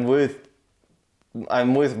like, I'm with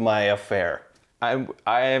my affair. I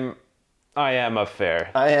am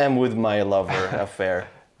affair. I am with my lover affair.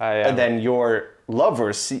 I am. And then your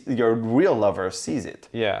your real lover sees it.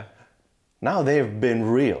 Yeah. Now they've been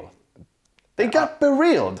real. They got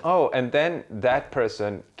berealed. Oh, and then that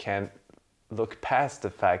person can look past the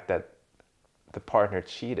fact that the partner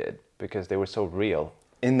cheated because they were so real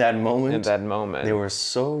In that moment. in that moment. They were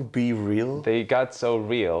so Be Real They got so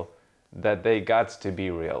real that they got to be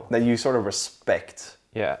real. that you sort of respect.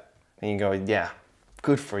 Yeah. And you go, yeah,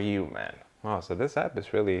 good for you, man. Wow, so this app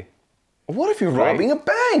is really... What if you're Great. robbing a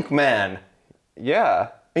bank, man? Yeah.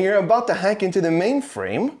 And you're about to hack into the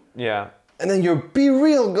mainframe, Yeah. and then your Be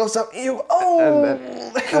Real goes up, and you go, oh,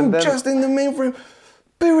 I'm and then- just in the mainframe.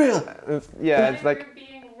 Be Real. Yeah, And it's like... you're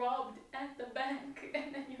being robbed at the bank,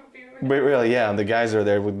 and then you're being Be Real, yeah, and the guys are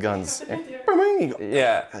there with guns. And you go,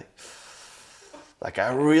 Yeah. like,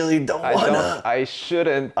 I really don't wanna. I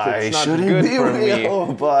shouldn't. I It's not shouldn't good be for me.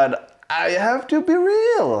 real, but I have to be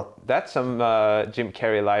real. That's some Jim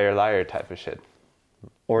Carrey liar liar type of shit.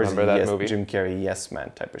 Or is it Remember that yes, movie? Jim Carrey Yes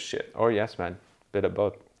Man type of shit? Or Yes Man. Bit of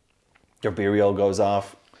both. Your Be Real goes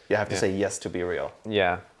off. You have to Yeah. say yes to be real.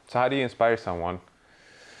 Yeah. So how do you inspire someone?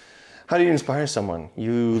 How do you inspire someone?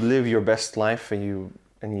 You live your best life, and you.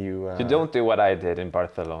 You don't do what I did in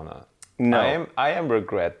Barcelona. No. I am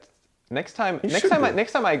regret. Next time should do.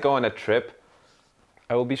 next time I go on a trip,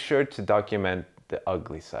 I will be sure to document the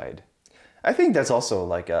ugly side. I think that's also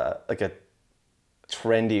like a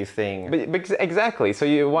trendy thing. But exactly. So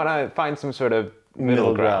you want to find some sort of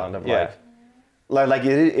middle ground of yeah. like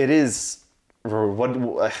it is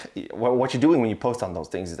what you're doing when you post on those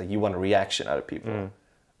things is like you want a reaction out of people.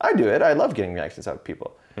 I do it. I love getting reactions out of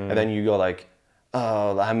people. And then you go like,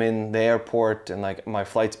 oh, I'm in the airport and like my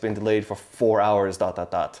flight's been delayed for 4 hours. ...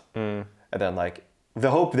 And then like the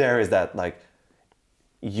hope there is that like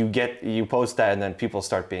you post that and then people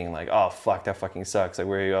start being like, oh fuck, that fucking sucks. Like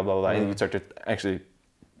where are you? Blah blah blah. And you start to actually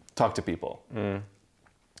talk to people.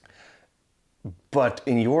 But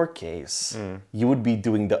in your case, you would be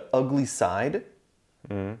doing the ugly side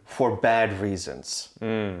for bad reasons.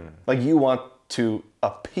 Like you want to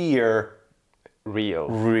appear Real.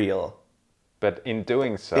 real. But in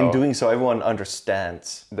doing so, In doing so, everyone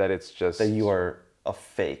understands that it's just that you are a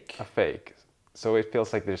fake. a fake. So it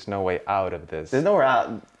feels like there's no way out of this. There's nowhere out.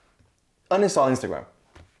 Uninstall Instagram.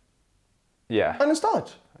 Yeah. Uninstall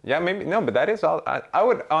it. Yeah, maybe. No, but that is all. I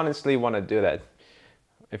would honestly want to do that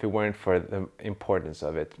if it weren't for the importance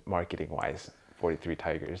of it marketing-wise. 43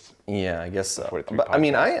 Tigers. Yeah, I guess so. 43 But I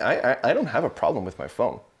mean, I don't have a problem with my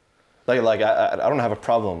phone. Like I don't have a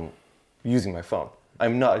problem using my phone.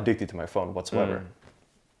 I'm not addicted to my phone whatsoever.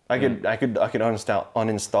 I could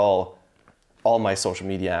uninstall all my social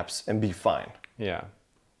media apps and be fine. Yeah.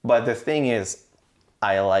 But the thing is,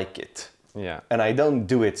 I like it. Yeah. And I don't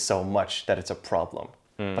do it so much that it's a problem.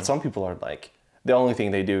 But some people are like, the only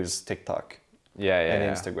thing they do is TikTok Yeah. and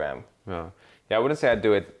Yeah. Instagram. No. Yeah, I wouldn't say I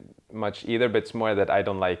do it much either, but it's more that I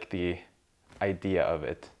don't like the idea of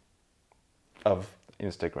it. Of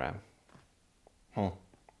Instagram.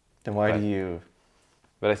 then why But- do you?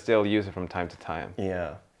 But I still use it from time to time.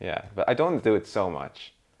 Yeah. Yeah. But I don't do it so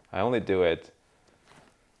much. I only do it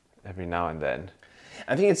every now and then.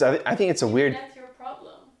 I think it's a weird. That's your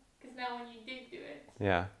problem. Because now when you did do it,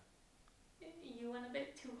 Yeah. you went a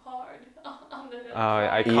bit too hard on the.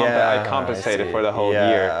 I Yeah, compensated I for the whole see.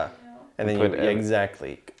 year. Yeah. You know? And then Put you, every-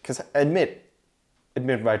 exactly. Because admit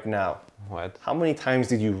right now, What? how many times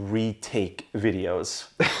did you retake videos?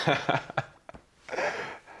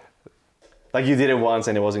 Like you did it once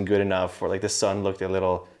and it wasn't good enough, or like the sun looked a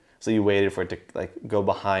little, so you waited for it to like go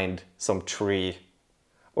behind some tree,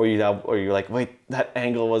 or you're like, wait, that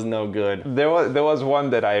angle was no good. There was one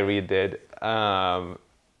that I redid.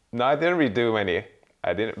 No, I didn't redo many.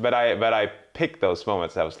 I didn't, but I picked those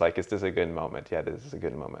moments. I was like, is this a good moment? Yeah, this is a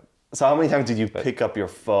good moment. So how many times did you pick up your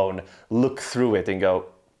phone, look through it, and go,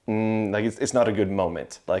 like it's not a good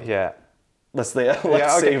moment? Like Yeah. let's Yeah,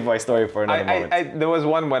 okay. save my story for another moment. There was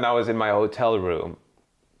one when I was in my hotel room,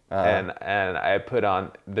 and I put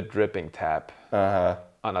on the dripping tap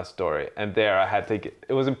on a story, and there I had to.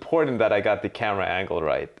 It was important that I got the camera angle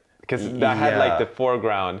right because I had like the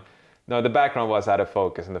foreground. No, the background was out of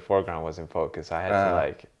focus, and the foreground was in focus. I had to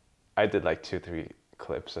like, I did like 2-3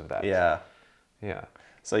 clips of that. Yeah. Yeah.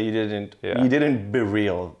 So you didn't be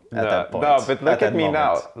real at that point. No, but look at me moment.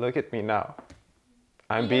 now. Look at me now.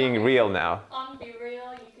 I'm being real now. On Be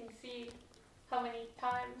Real, you can see how many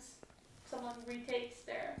times someone retakes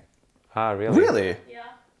their. Ah, really? Really? Yeah.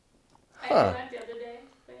 I Huh. did that the other day,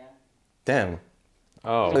 but yeah. Damn.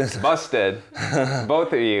 Oh, busted.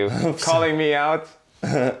 Both of you calling me out.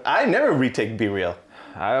 I never retake Be Real.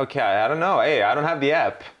 Okay, I don't know. Hey, I don't have the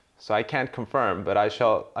app, so I can't confirm, but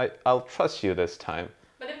I'll trust you this time.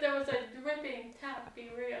 But if there was a dripping tap, Be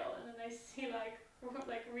Real, and then I see like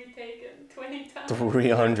retaken 20 times.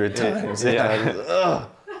 300 times. Yeah. Ugh.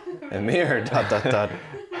 Amir, dot, dot, dot.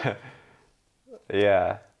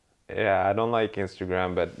 Yeah. Yeah, I don't like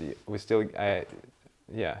Instagram, but we still,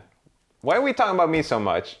 yeah. Why are we talking about me so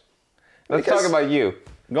much? Let's Because- talk about you.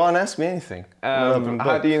 Go on, ask me anything. I'm an open How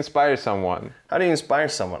book. do you inspire someone? How do you inspire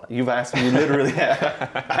someone? You've asked me literally.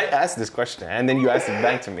 I asked this question and then you asked it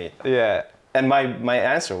back to me. Yeah. And my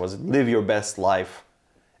answer was live your best life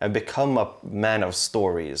and become a man of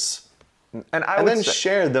stories. And I And would then say,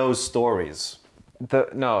 share those stories.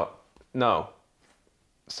 no.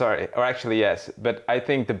 Sorry, or actually yes, but I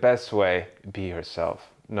think the best way, be yourself,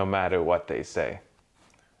 no matter what they say.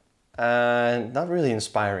 Not really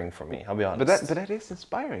inspiring for me, I'll be honest. But that is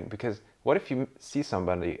inspiring because what if you see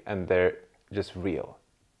somebody and they're just real?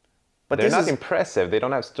 But They're this not is impressive, they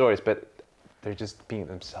don't have stories, but they're just being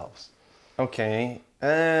themselves. okay.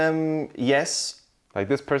 Yes. Like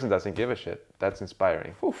this person doesn't give a shit. That's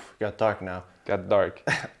inspiring. Oof, got dark now. Got dark.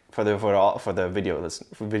 For the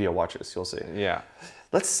video watchers, you'll see. Yeah.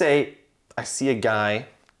 Let's say I see a guy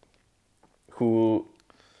who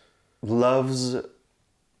loves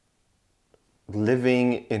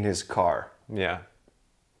living in his car Yeah.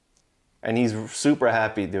 and he's super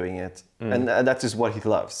happy doing it and that's just what he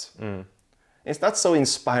loves. It's not so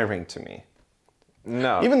inspiring to me.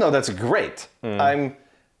 No. Even though that's great. I'm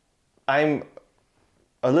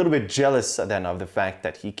a little bit jealous then of the fact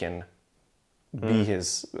that he can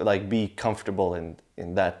be comfortable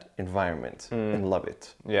in that environment and love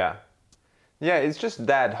it. Yeah. Yeah, it's just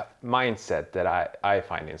that mindset that I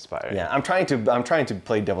find inspiring. Yeah, I'm trying to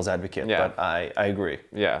play devil's advocate, Yeah. but I agree.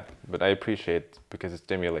 Yeah, but I appreciate because it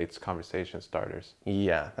stimulates conversation starters.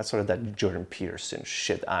 Yeah, that's sort of that Jordan Peterson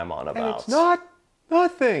shit I'm on about. And it's not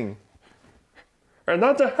nothing. And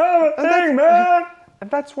that's a hell of a thing, man!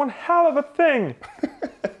 And that's one hell of a thing.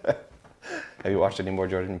 Have you watched any more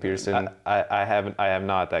Jordan Peterson? I have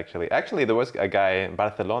not actually. Actually, there was a guy in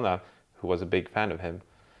Barcelona who was a big fan of him.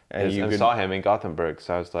 And you could- saw him in Gothenburg,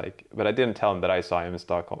 so I was like, but I didn't tell him that I saw him in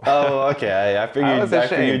Stockholm. Oh, okay. I figured. was I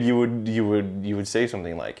ashamed. figured you would say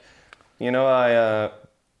something like, you know, I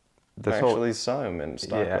This whole- actually saw him in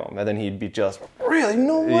Stockholm, and then he'd be just really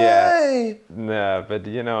no Yeah. way. No, but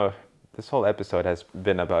you know, this whole episode has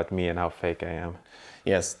been about me and how fake I am.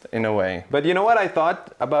 Yes, in a way. But you know what I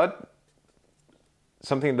thought about?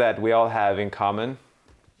 Something that we all have in common.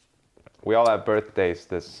 We all have birthdays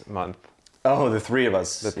this month. Oh, the three of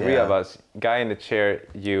us. The three of us. Guy in the chair,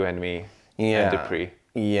 you and me, Yeah. and Dupree.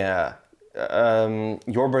 Yeah.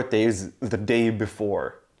 Your birthday is the day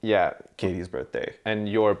before Yeah, Katie's birthday. and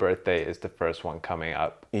your birthday is the first one coming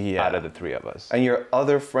up Yeah. out of the three of us. And your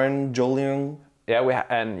other friend, Jolion, Yeah,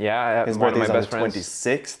 his one of birthday's my on best the friends.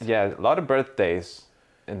 26th. Yeah, a lot of birthdays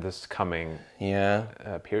in this coming Yeah.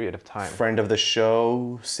 period of time. Friend of the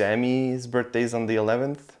show, Sammy's birthday's on the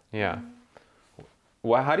 11th. Yeah.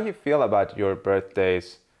 Well, how do you feel about your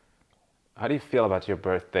birthdays? How do you feel about your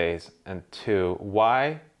birthdays? And two,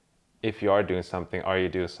 why, if you are doing something, are you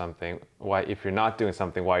doing something? Why, if you're not doing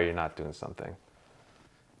something, why are you not doing something?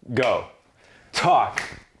 Go. Talk.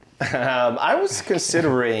 I was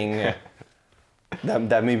considering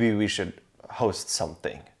that maybe we should host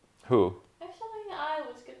something. Who? Actually, I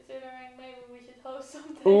was considering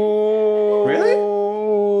Ooh. Really?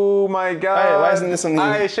 Oh my god. Why isn't this on the-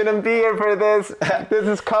 I shouldn't be here for this. This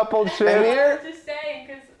is couple shit. Amir? I'm just saying,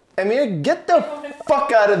 because Amir, get the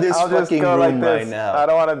fuck out of this I'll just fucking go room like this. right now. I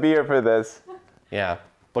don't want to be here for this. Yeah,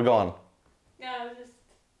 but go on. yeah, I was just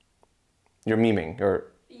You're memeing, or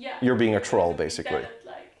yeah. You're being a because troll, we did basically. it,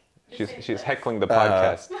 like, the same She's place. heckling the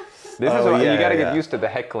podcast. This is Oh, what yeah, you gotta yeah. get used to the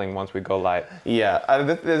heckling once we go live. yeah.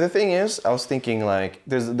 The thing is, I was thinking like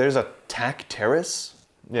there's a tack terrace.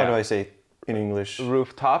 Yeah. How do I say it in English?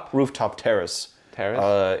 Rooftop. Rooftop terrace.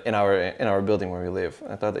 Terrace? In our building where we live.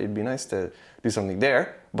 I thought it'd be nice to do something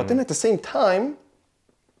there, but then at the same time,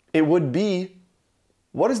 it would be,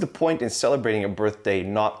 what is the point in celebrating a birthday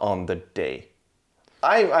not on the day?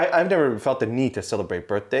 I've never felt the need to celebrate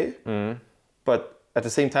birthday, but at the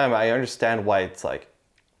same time, I understand why it's like,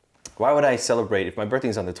 why would I celebrate if my birthday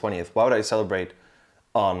is on the 20th? Why would I celebrate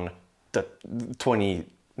on the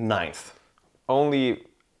 29th? Only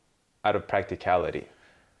out of practicality.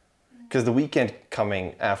 Because the weekend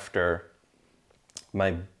coming after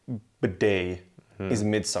my day is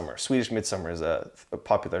midsummer. Swedish midsummer is a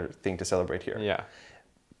popular thing to celebrate here, Yeah.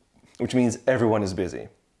 which means everyone is busy.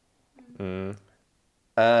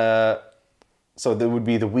 So there would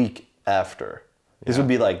be the week after. This would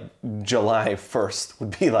be like July 1st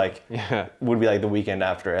would be like the weekend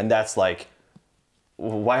after, and that's like,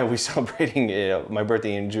 why are we celebrating my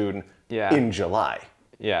birthday in June in July?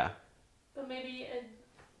 Yeah. But maybe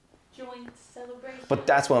a joint celebration. But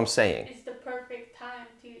that's what I'm saying. It's the perfect time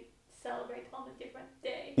to celebrate on a different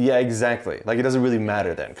day. Yeah, exactly. Like it doesn't really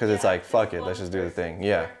matter then, because it's Yeah, like, fuck just it, one let's just do the person's thing.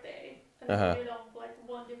 Yeah. birthday, and then do it on like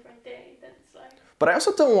one different day. Then it's like. But I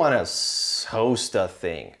also don't want to host a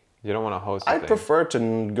thing. You don't want to host I a thing. prefer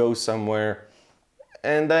to go somewhere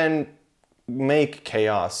and then make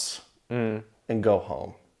chaos and go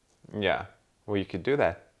home. Yeah. Well, you could do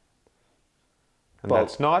that. And Well-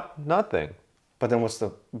 that's not nothing. But then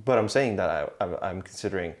but I'm saying that I'm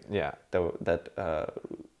considering Yeah. that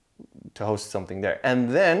to host something there.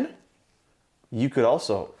 And then we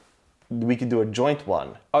could do a joint one.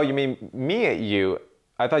 Oh, you mean me at you?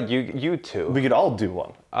 I thought you two. We could all do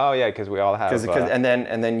one. Oh yeah, because we all have. And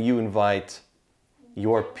then you invite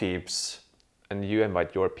your peeps and you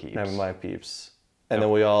invite your peeps. and my peeps. And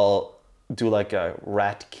then we all do like a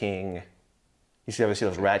Rat King. You ever see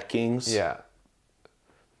those Rat Kings? Yeah.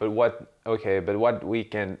 But what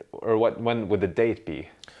weekend or when would the date be?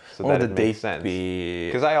 So What that would it the makes date sense. be?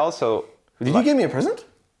 Because I also. Did you give me a present?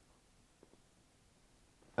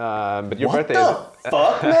 But your What birthday the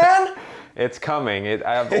fuck, man? It's coming.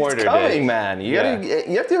 I have ordered It's coming, it. man. You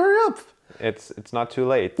Yeah. have to hurry up. It's not too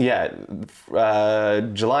late. Yeah,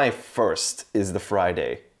 July 1st is the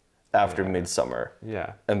Friday after midsummer.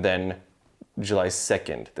 Yeah. And then July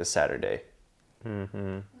 2nd, the Saturday.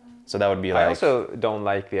 So that would be like... I also don't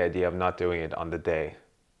like the idea of not doing it on the day.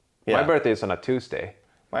 yeah. My birthday is on a Tuesday.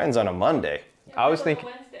 Mine's on a Monday. Yeah, I was on thinking-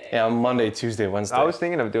 Wednesday. Yeah, on Monday, Tuesday, Wednesday. I was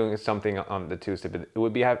thinking of doing something on the Tuesday, but it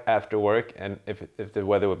would be after work, and if the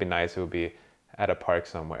weather would be nice, it would be at a park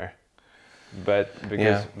somewhere. But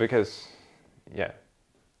because yeah.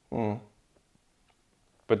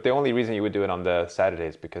 But the only reason you would do it on the Saturday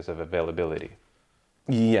is because of availability.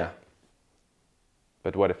 Yeah.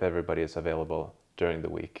 But what if everybody is available during the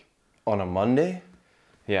week? On a Monday?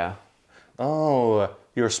 Yeah, Oh,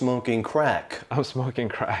 you're smoking crack. I'm smoking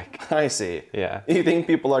crack. I see. Yeah. You think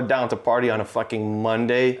people are down to party on a fucking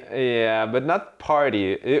Monday? Yeah, but not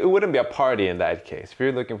party. It wouldn't be a party in that case. If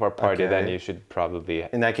you're looking for a party, then Okay. you should probably.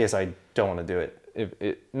 In that case, I don't want to do it.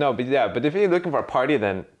 But if you're looking for a party,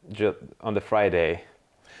 then on the Friday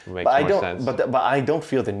makes But I more don't. sense. But I don't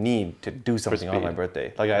feel the need to do something on my speed.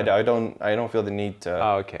 birthday. Like I don't feel the need to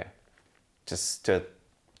Oh, okay. just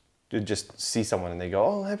just see someone and they go,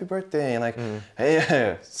 oh, happy birthday, and like,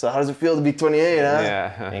 hey, so how does it feel to be 28, huh?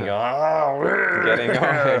 Yeah. And you go,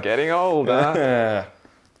 oh, Getting old, huh?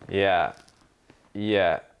 Yeah.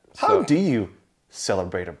 Yeah. How So, do you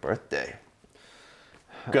celebrate a birthday?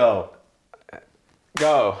 Go.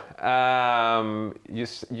 go.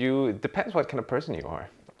 You depends what kind of person you are.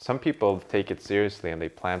 Some people take it seriously and they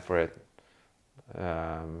plan for it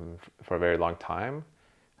for a very long time.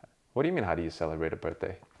 What do you mean? How do you celebrate a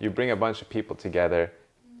birthday? You bring a bunch of people together.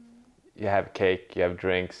 You have cake. You have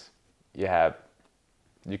drinks.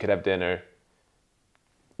 You could have dinner.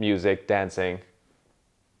 Music, dancing.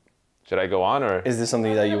 Should I go on or? Is this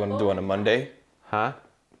something that you want to do on a Monday? Huh?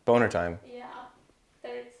 Boner time. Yeah,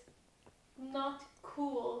 that it's not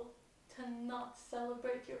cool to not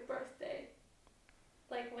celebrate your birthday.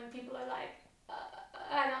 Like when people are like,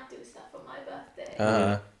 I don't do stuff for my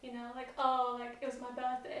birthday. You know, like, oh, like it was my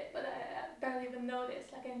birthday, but I barely even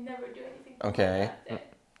noticed. Like I never do anything for Okay. my birthday.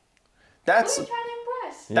 That's Who are you trying to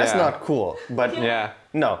impress? that's Yeah. not cool. But Yeah.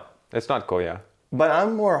 no, It's not cool, yeah. but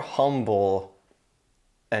I'm more humble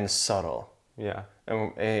and subtle. Yeah.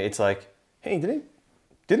 And it's like, hey,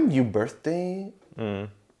 didn't you birthday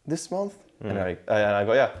this month? And I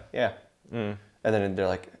go, yeah. And then they're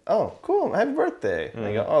like, oh, cool, happy birthday. And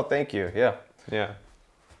I go, oh, thank you, yeah. Yeah.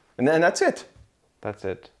 And then that's it. That's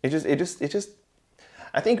it. It just.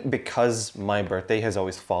 I think because my birthday has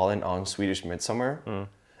always fallen on Swedish Midsummer,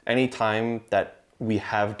 any time that we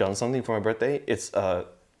have done something for my birthday, it's like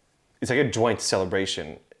a joint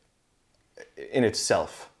celebration in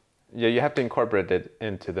itself. Yeah, you have to incorporate it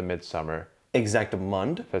into the midsummer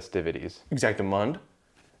Exactamund. festivities. Exactamund,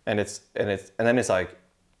 and then it's like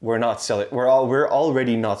we're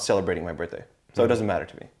already not celebrating my birthday, so it doesn't matter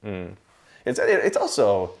to me. It's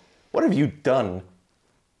also, what have you done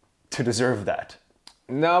to deserve that?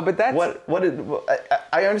 No, but that's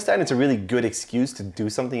I understand it's a really good excuse to do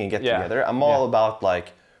something and get Yeah. together. I'm all about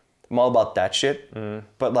that shit.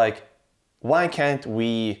 But like, why can't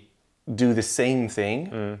we do the same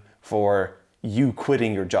thing for you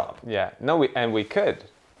quitting your job? yeah. No, we could.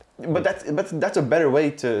 But that's a better way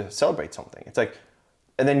to celebrate something. It's like,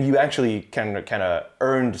 and then you actually kind of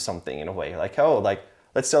earned something in a way. Like, oh, like,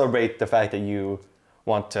 let's celebrate the fact that you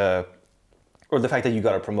want to, or the fact that you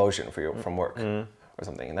got a promotion from work or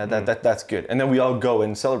something. And that's good. And then we all go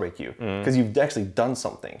and celebrate you because you've actually done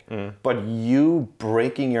something. But you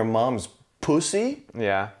breaking your mom's pussy,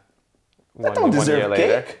 Yeah. that don't deserve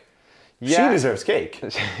cake. Yeah. She deserves cake.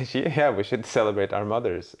 Yeah, we should celebrate our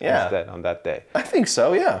mothers Yeah. instead on that day. I think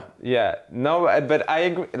so, yeah. Yeah, no, but I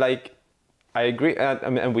agree. I agree,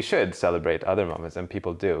 and we should celebrate other moments, and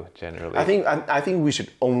people do generally. I think we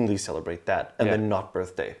should only celebrate that and Yeah. then not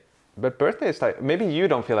birthday. But birthday is like, maybe you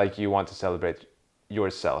don't feel like you want to celebrate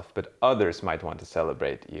yourself, but others might want to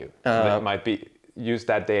celebrate you. They might use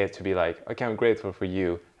that day to be like, okay, I'm grateful for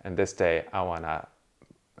you, and this day I wanna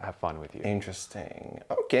have fun with you. Interesting.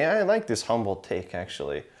 Okay, I like this humble take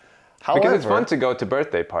actually. Because it's fun to go to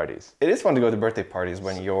birthday parties. It is fun to go to birthday parties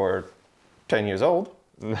when you're 10 years old.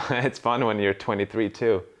 It's fun when you're 23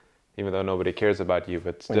 too, even though nobody cares about you,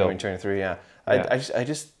 but When you're still. 23, yeah. Yeah.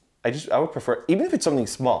 I would prefer, even if it's something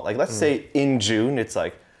small, like let's say in June, it's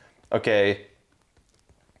like, okay,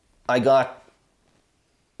 I got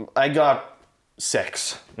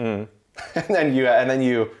sex. and then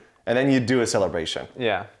you do a celebration.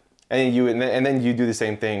 Yeah. And then you do the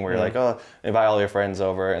same thing where you're like, oh, invite all your friends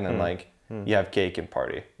over, and then like you have cake and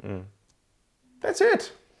party. That's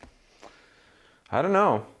it. I don't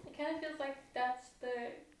know. It kind of feels like that's the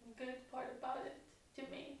good part about it to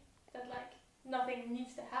me. That like nothing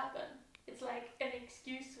needs to happen. It's like an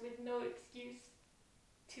excuse with no excuse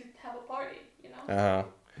to have a party, you know?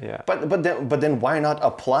 Yeah. But then why not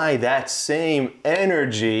apply that same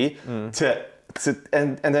energy to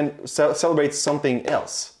and then celebrate something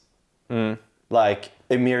else? Like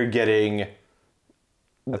Emir getting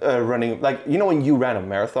running, like, you know, when you ran a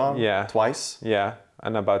marathon twice Yeah.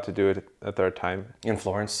 I'm about to do it a third time in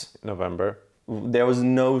Florence, November. there was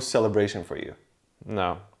no celebration for you,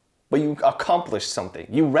 No. but you accomplished something.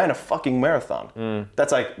 You ran a fucking marathon.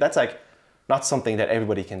 That's like not something that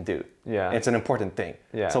everybody can do. Yeah. It's an important thing.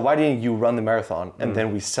 Yeah. So why didn't you run the marathon and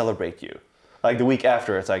then we celebrate you? Like the week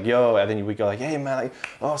after, it's like, yo, and then we go like, hey man, like,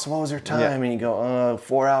 oh, so what was your time? Yeah. And you go,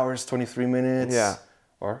 4 hours, 23 minutes. Yeah.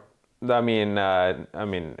 Or I mean,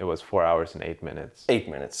 it was 4 hours and 8 minutes. 8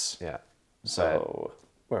 minutes. Yeah. So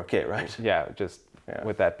we're okay, right? Yeah, just Yeah.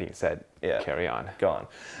 with that being said, Yeah. carry on. Go on.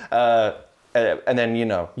 And then, you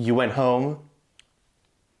know, you went home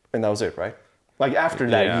and that was it, right? Like after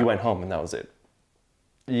that, Yeah. you went home and that was it.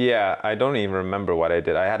 Yeah, I don't even remember what I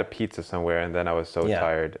did. I had a pizza somewhere and then I was so Yeah.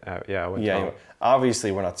 tired. I went Yeah. home.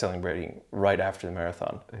 Obviously, we're not celebrating right after the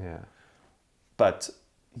marathon, Yeah. but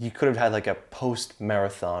you could have had like a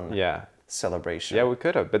post-marathon Yeah. celebration. Yeah, we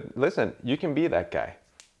could have. But listen, you can be that guy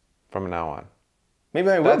from now on. Maybe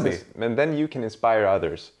I will be. And then you can inspire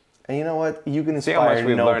others. And you know what? You can See inspire how much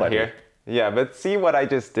we've nobody. learned here? Yeah, but see what I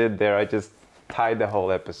just did there? I just tied the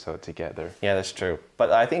whole episode together. Yeah, that's true.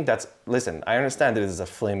 But I think listen, I understand that this is a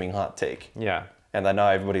flaming hot take. Yeah. And I know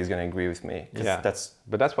everybody's going to agree with me. 'Cause Yeah. That's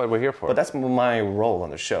But that's what we're here for. But that's my role on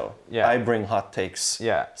the show. Yeah. I bring hot takes.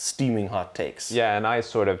 Yeah. Steaming hot takes. Yeah, and I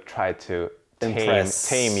sort of try to Impress.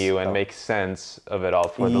 tame you and make sense of it all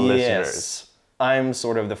for the Yes. listeners. I'm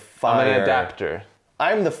sort of the I'm fire. an adapter.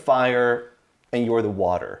 I'm the fire and you're the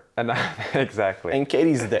water. And exactly. And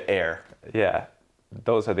Katie's the air. Yeah,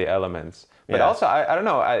 those are the elements. But Yeah. also, I don't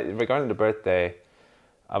know, regarding the birthday,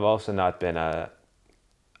 I've also not been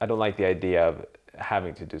I don't like the idea of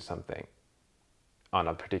having to do something. on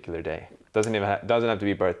a particular day. Doesn't have to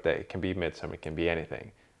be birthday. It can be midsummer. It can be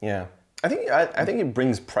anything. Yeah. I think it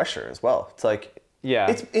brings pressure as well. It's like, Yeah.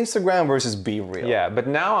 it's Instagram versus be real. Yeah, but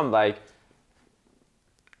now I'm like,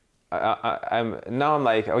 I'm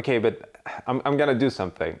like, okay, but I'm gonna do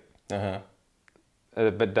something. But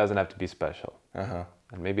it doesn't have to be special. And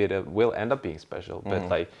maybe it will end up being special. But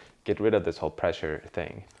like, get rid of this whole pressure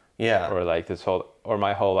thing. Yeah. Or like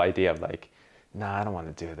my whole idea of like, nah, I don't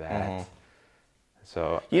want to do that.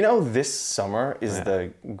 So You know, this summer is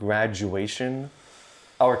the graduation,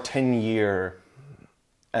 our 10-year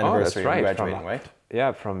anniversary right, of graduating, right?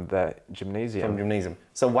 yeah, from the gymnasium. From gymnasium.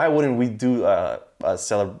 So why wouldn't we do a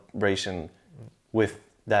celebration with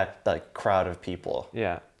that like crowd of people?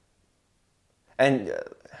 Yeah. And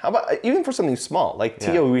how about even for something small? Like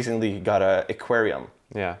Theo recently got an aquarium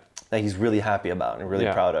Yeah. that he's really happy about and really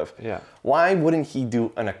proud of. Yeah. Why wouldn't he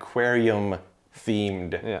do an aquarium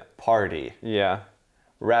themed party Yeah.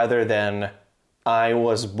 rather than I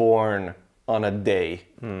was born on a day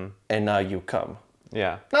and now you come?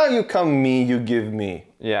 Yeah. Now you come me, you give me.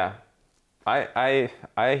 Yeah. I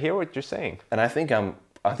hear what you're saying. And I think I'm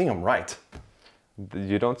right.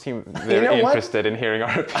 You don't seem very know what? interested in hearing our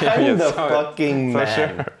I'm opinions. the fucking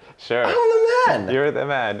man. Sure. I'm the man. You're the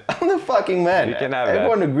man. I'm the fucking man. You can have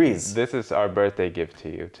Everyone that. agrees. This is our birthday gift to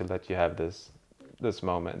you to let you have this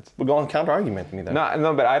moment. We'll go on counter argument with me then.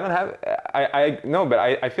 No, but I don't have.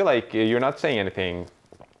 I feel like you're not saying anything.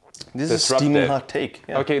 This is a disruptive. steaming hot take.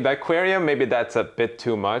 Yeah. Okay, the aquarium, maybe that's a bit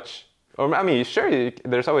too much. Or I mean, sure,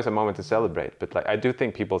 there's always a moment to celebrate, but like I do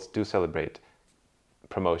think people do celebrate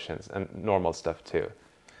promotions and normal stuff too.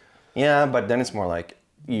 Yeah, but then it's more like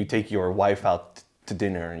you take your wife out to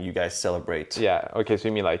dinner and you guys celebrate. Yeah. Okay, so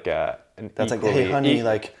you mean like an That's like, hey, honey,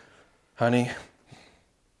 honey,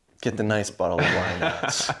 get the nice bottle of wine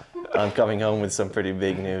out. I'm coming home with some pretty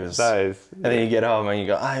big news. Nice. And then you get home and you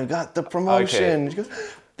go, I got the promotion. She goes,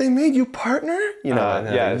 they made you partner? You know, and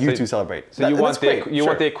then you two celebrate. So you want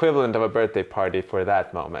the equivalent of a birthday party for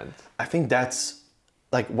that moment. I think that's,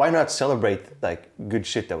 like, why not celebrate, like, good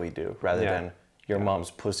shit that we do rather than your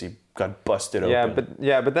mom's pussy got busted open.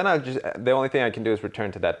 But then the only thing I can do is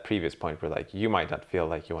return to that previous point where, like, you might not feel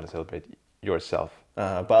like you want to celebrate yourself.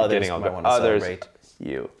 But others might want to celebrate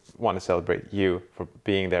you. Want to celebrate you for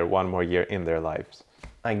being there one more year in their lives.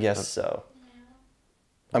 I guess so. Yeah.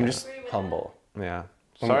 I'm just humble. Yeah.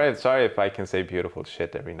 Sorry if I can say beautiful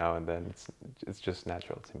shit every now and then. It's just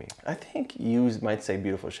natural to me. I think you might say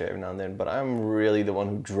beautiful shit every now and then, but I'm really the one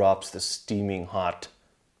who drops the steaming hot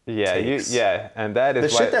takes. And that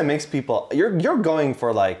is the shit that makes people. You're going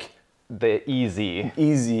for like the easy.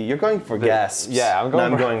 You're going for gasps. Yeah, I'm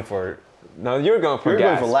going for. No, you're going for gasps. You're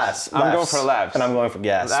going for laughs. I'm going for laughs. And I'm going for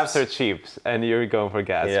gasps. Laughs are cheap, and you're going for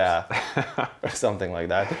gasps. Yeah, or something like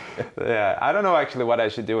that. Yeah, I don't know actually what I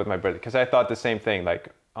should do with my birthday, because I thought the same thing. Like,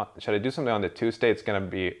 should I do something on the Tuesday? It's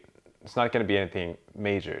not gonna be anything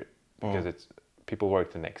major, because people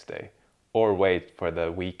work the next day, or wait for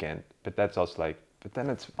the weekend. But that's also like, but then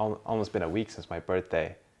it's almost been a week since my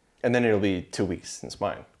birthday. And then it'll be 2 weeks since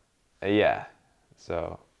mine. Yeah,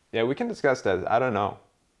 so yeah, we can discuss that. I don't know.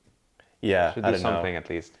 Yeah, should do something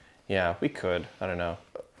at least. Yeah, we could. I don't know.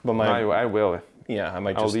 But I will. Yeah, I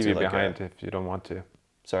might just. I'll leave you behind if you don't want to.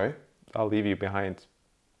 Sorry? I'll leave you behind.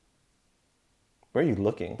 Where are you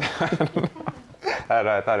looking?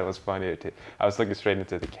 I thought it was funnier too. I was looking straight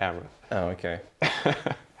into the camera. Oh, okay.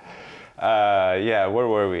 Yeah, where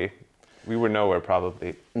were we? We were nowhere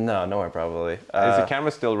probably. No, nowhere probably. Is the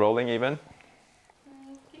camera still rolling even?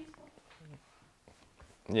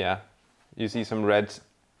 Yeah. You see some red.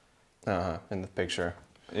 In the picture.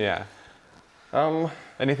 Yeah.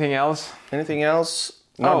 Anything else? Anything else?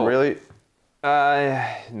 Not really.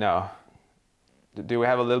 No. Do we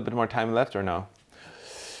have a little bit more time left or no?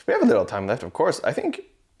 We have a little time left, of course. I think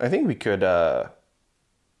we could.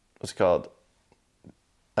 What's it called?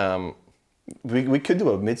 We could do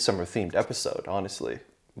a midsummer themed episode. Honestly.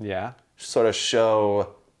 Yeah. Sort of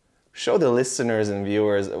show the listeners and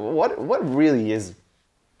viewers what really is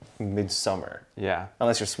midsummer. Yeah.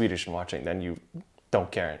 Unless you're Swedish and watching, then you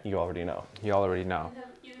don't care. You already know. You already know. Have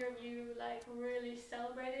either of you like really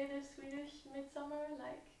celebrated a Swedish midsummer?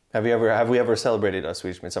 Like. Have we ever celebrated a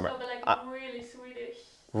Swedish midsummer? No, but like really Swedish.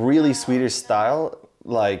 Really Swedish style,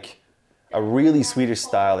 like a really Swedish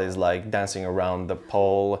style is like dancing around the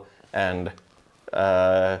pole and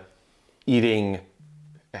eating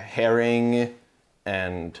herring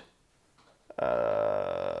and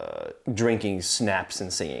drinking snaps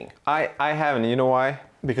and singing. I haven't. You know why?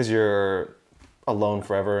 Because you're alone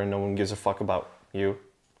forever and no one gives a fuck about you.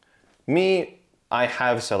 Me, I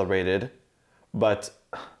have celebrated, but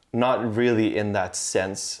not really in that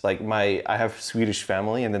sense. Like I have Swedish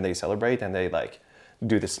family, and then they celebrate and they like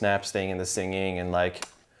do the snaps thing and the singing, and like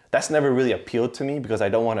that's never really appealed to me because I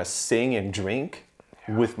don't want to sing and drink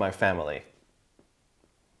with my family.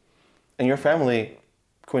 And your family,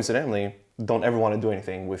 coincidentally, don't ever want to do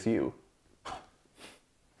anything with you.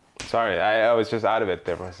 Sorry, I was just out of it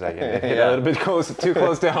there for a second. It hit a little bit too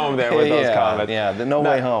close to home there with those comments. Yeah, the no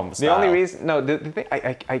way home style. The only reason, the thing,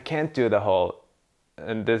 I can't do the whole,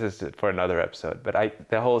 and this is for another episode, but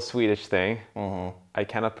the whole Swedish thing, I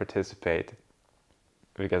cannot participate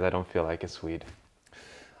because I don't feel like a Swede.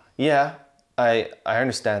 Yeah, I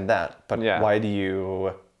understand that, but Yeah. why do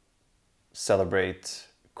you celebrate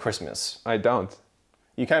Christmas? I don't.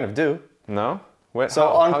 You kind of do. No? Wait, So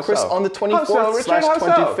on the 24th /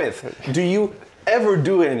 25th, do you ever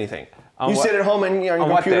do anything? You sit at home and you're on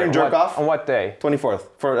your computer and jerk off? On what day?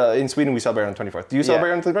 24th. In Sweden, we celebrate on 24th. Do you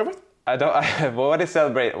celebrate on 24th? I don't. Well, what is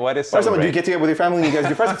celebrate? What is Or celebrate? do you get together with your family and you guys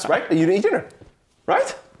do presents, right? You eat dinner,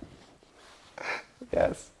 right?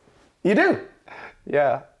 Yes. You do.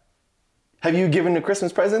 Yeah. Have you given a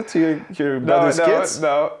Christmas present to your brother's kids?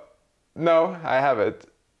 No, I haven't.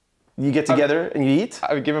 You get together and you eat?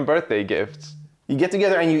 I've given birthday gifts. You get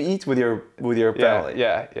together and you eat with your family?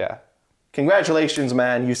 Yeah. Congratulations,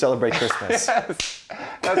 man. You celebrate Christmas. Yes.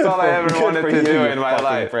 That's all I ever wanted to do in my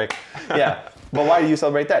life. Prick. Yeah. But why do you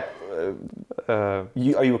celebrate that? Uh,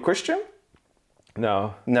 Are you a Christian?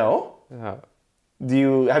 no. No. No.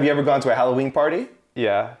 Have you ever gone to a Halloween party?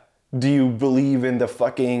 Yeah. Do you believe in the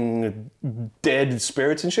fucking dead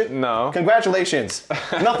spirits and shit? No. Congratulations.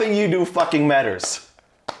 Nothing you do fucking matters.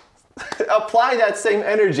 Apply that same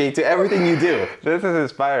energy to everything you do. This is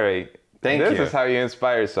inspiring. Thank you. This is how you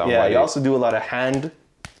inspire somebody. Yeah, you also do a lot of hand,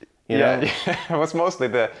 you know? It was mostly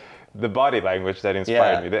the body language that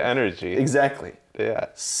inspired me, the energy. Exactly. Yeah.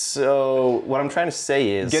 So what I'm trying to say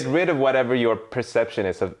is... Get rid of whatever your perception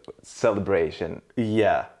is of celebration.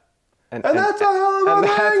 Yeah. And that's a hell of a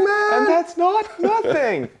thing, man! And that's not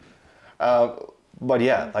nothing. But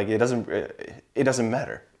yeah, like it doesn't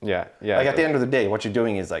matter. Yeah. Like at the end of the day, what you're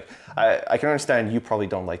doing is like, I can understand you probably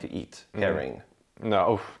don't like to eat herring.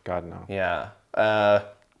 No, God no. Yeah.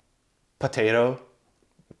 Potato.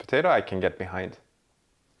 Potato I can get behind.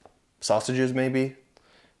 Sausages maybe.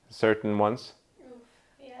 Certain ones. Oof.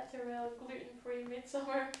 Yeah, it's a real gluten-free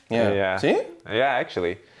midsummer. Yeah. See? Yeah,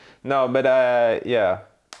 actually. No, but yeah.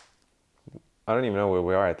 I don't even know where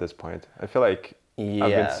we are at this point. I feel like I've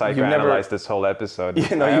been psychoanalyzed this whole episode.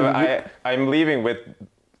 You know, I'm leaving with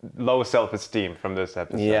low self-esteem from this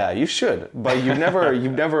episode. Yeah, you should. But you've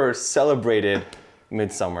never celebrated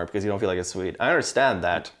midsummer because you don't feel like a Swede. I understand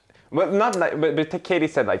that. But not like, but Katie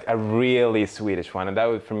said like a really Swedish one, and that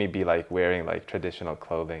would for me be like wearing like traditional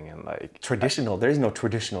clothing and like Traditional? There is no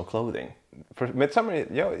traditional clothing. for midsummer.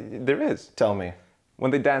 There is. Tell me.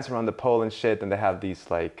 When they dance around the pole and shit, and they have these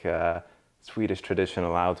like Swedish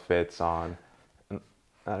traditional outfits on.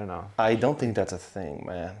 I don't know. I don't think that's a thing,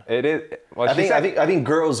 man. It is. Well, I think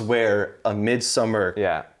girls wear a midsummer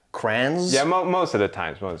crans. Yeah, most of the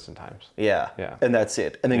times. Yeah. Yeah. And that's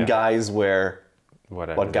it. And then guys wear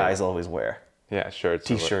Whatever. what guys always wear. Yeah, shirts.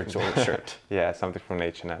 T-shirts or a shirt. Yeah, something from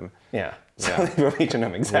H&M. Yeah. Something from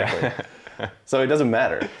H&M, exactly. So it doesn't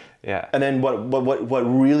matter. Yeah. And then what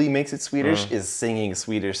really makes it Swedish is singing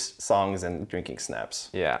Swedish songs and drinking snaps.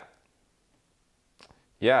 Yeah.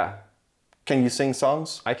 Yeah. Can you sing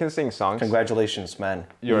songs? I can sing songs. Congratulations, man.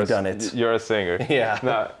 You've done it. You're a singer. Yeah.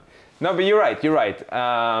 No, but you're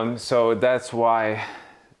right. So that's why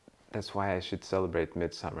I should celebrate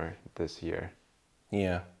midsummer this year.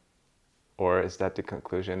 Yeah. Or is that the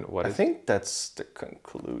conclusion? I think that's the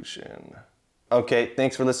conclusion. Okay,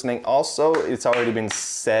 thanks for listening. Also, it's already been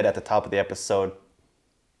said at the top of the episode,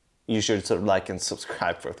 you should sort of like and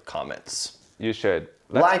subscribe for the comments. You should.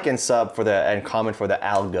 Like and sub and comment for the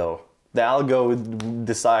algo. The algo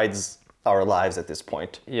decides our lives at this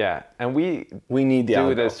point. Yeah, and we need the algo.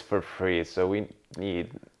 do this for free, so we need...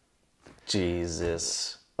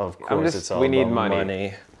 Jesus. Of course it's all we need about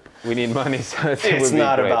money. We need money, so it's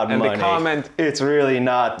not about money. And the comment... It's really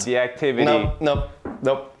not. The activity... Nope.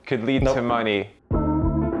 Could lead to money.